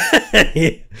all.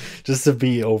 Just to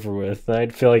be over with.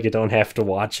 I'd feel like you don't have to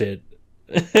watch it.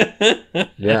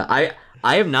 Yeah,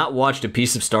 I have not watched a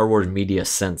piece of Star Wars media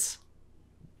since.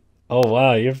 Oh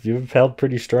wow, you've held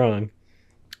pretty strong.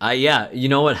 Yeah, you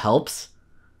know what helps?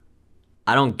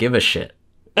 I don't give a shit.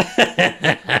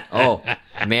 Oh,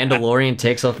 Mandalorian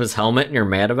takes off his helmet and you're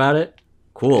mad about it?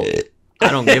 Cool. I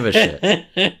don't give a shit.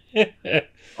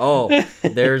 Oh,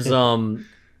 there's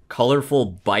colorful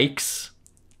bikes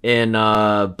in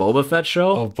Boba Fett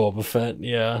show. Oh, Boba Fett,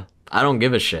 yeah. I don't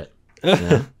give a shit.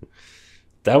 Yeah.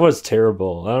 That was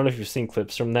terrible. I don't know if you've seen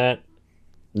clips from that.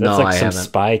 That's like some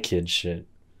Spy Kid shit.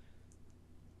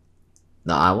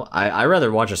 No, I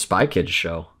rather watch a Spy Kids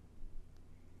show.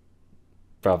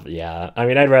 Probably, yeah. I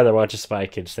mean, I'd rather watch a Spy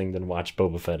Kids thing than watch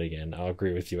Boba Fett again. I'll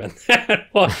agree with you on that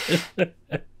one.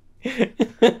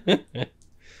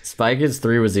 Spy Kids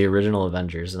 3 was the original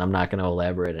Avengers, and I'm not going to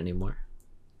elaborate anymore.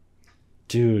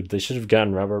 Dude, they should have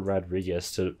gotten Robert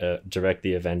Rodriguez to direct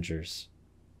the Avengers.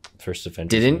 First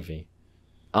Avengers movie.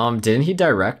 Didn't he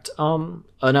direct an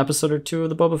episode or two of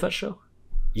the Boba Fett show?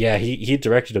 Yeah, he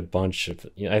directed a bunch of.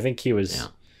 You know, I think he was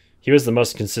the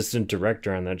most consistent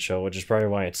director on that show, which is probably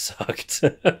why it sucked.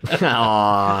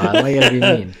 Aw, why you gotta be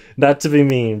mean? Not to be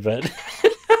mean, but.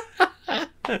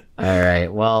 All right.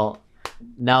 Well,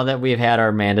 now that we've had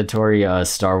our mandatory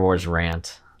Star Wars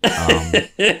rant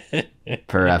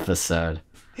per episode,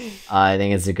 I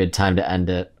think it's a good time to end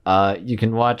it. You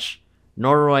can watch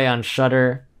Noroi on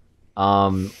Shudder.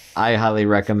 I highly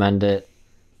recommend it.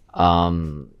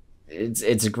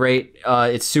 It's great.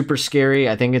 It's super scary.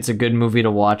 I think it's a good movie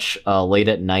to watch late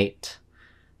at night.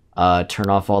 Turn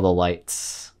off all the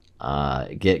lights.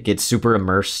 Get super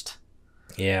immersed.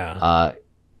 Yeah.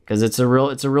 Because it's a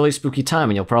really spooky time,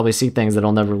 and you'll probably see things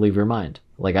that'll never leave your mind,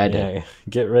 like I did. Yeah,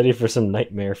 get ready for some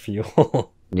nightmare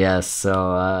fuel. Yes.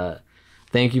 So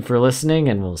thank you for listening,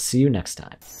 and we'll see you next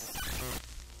time.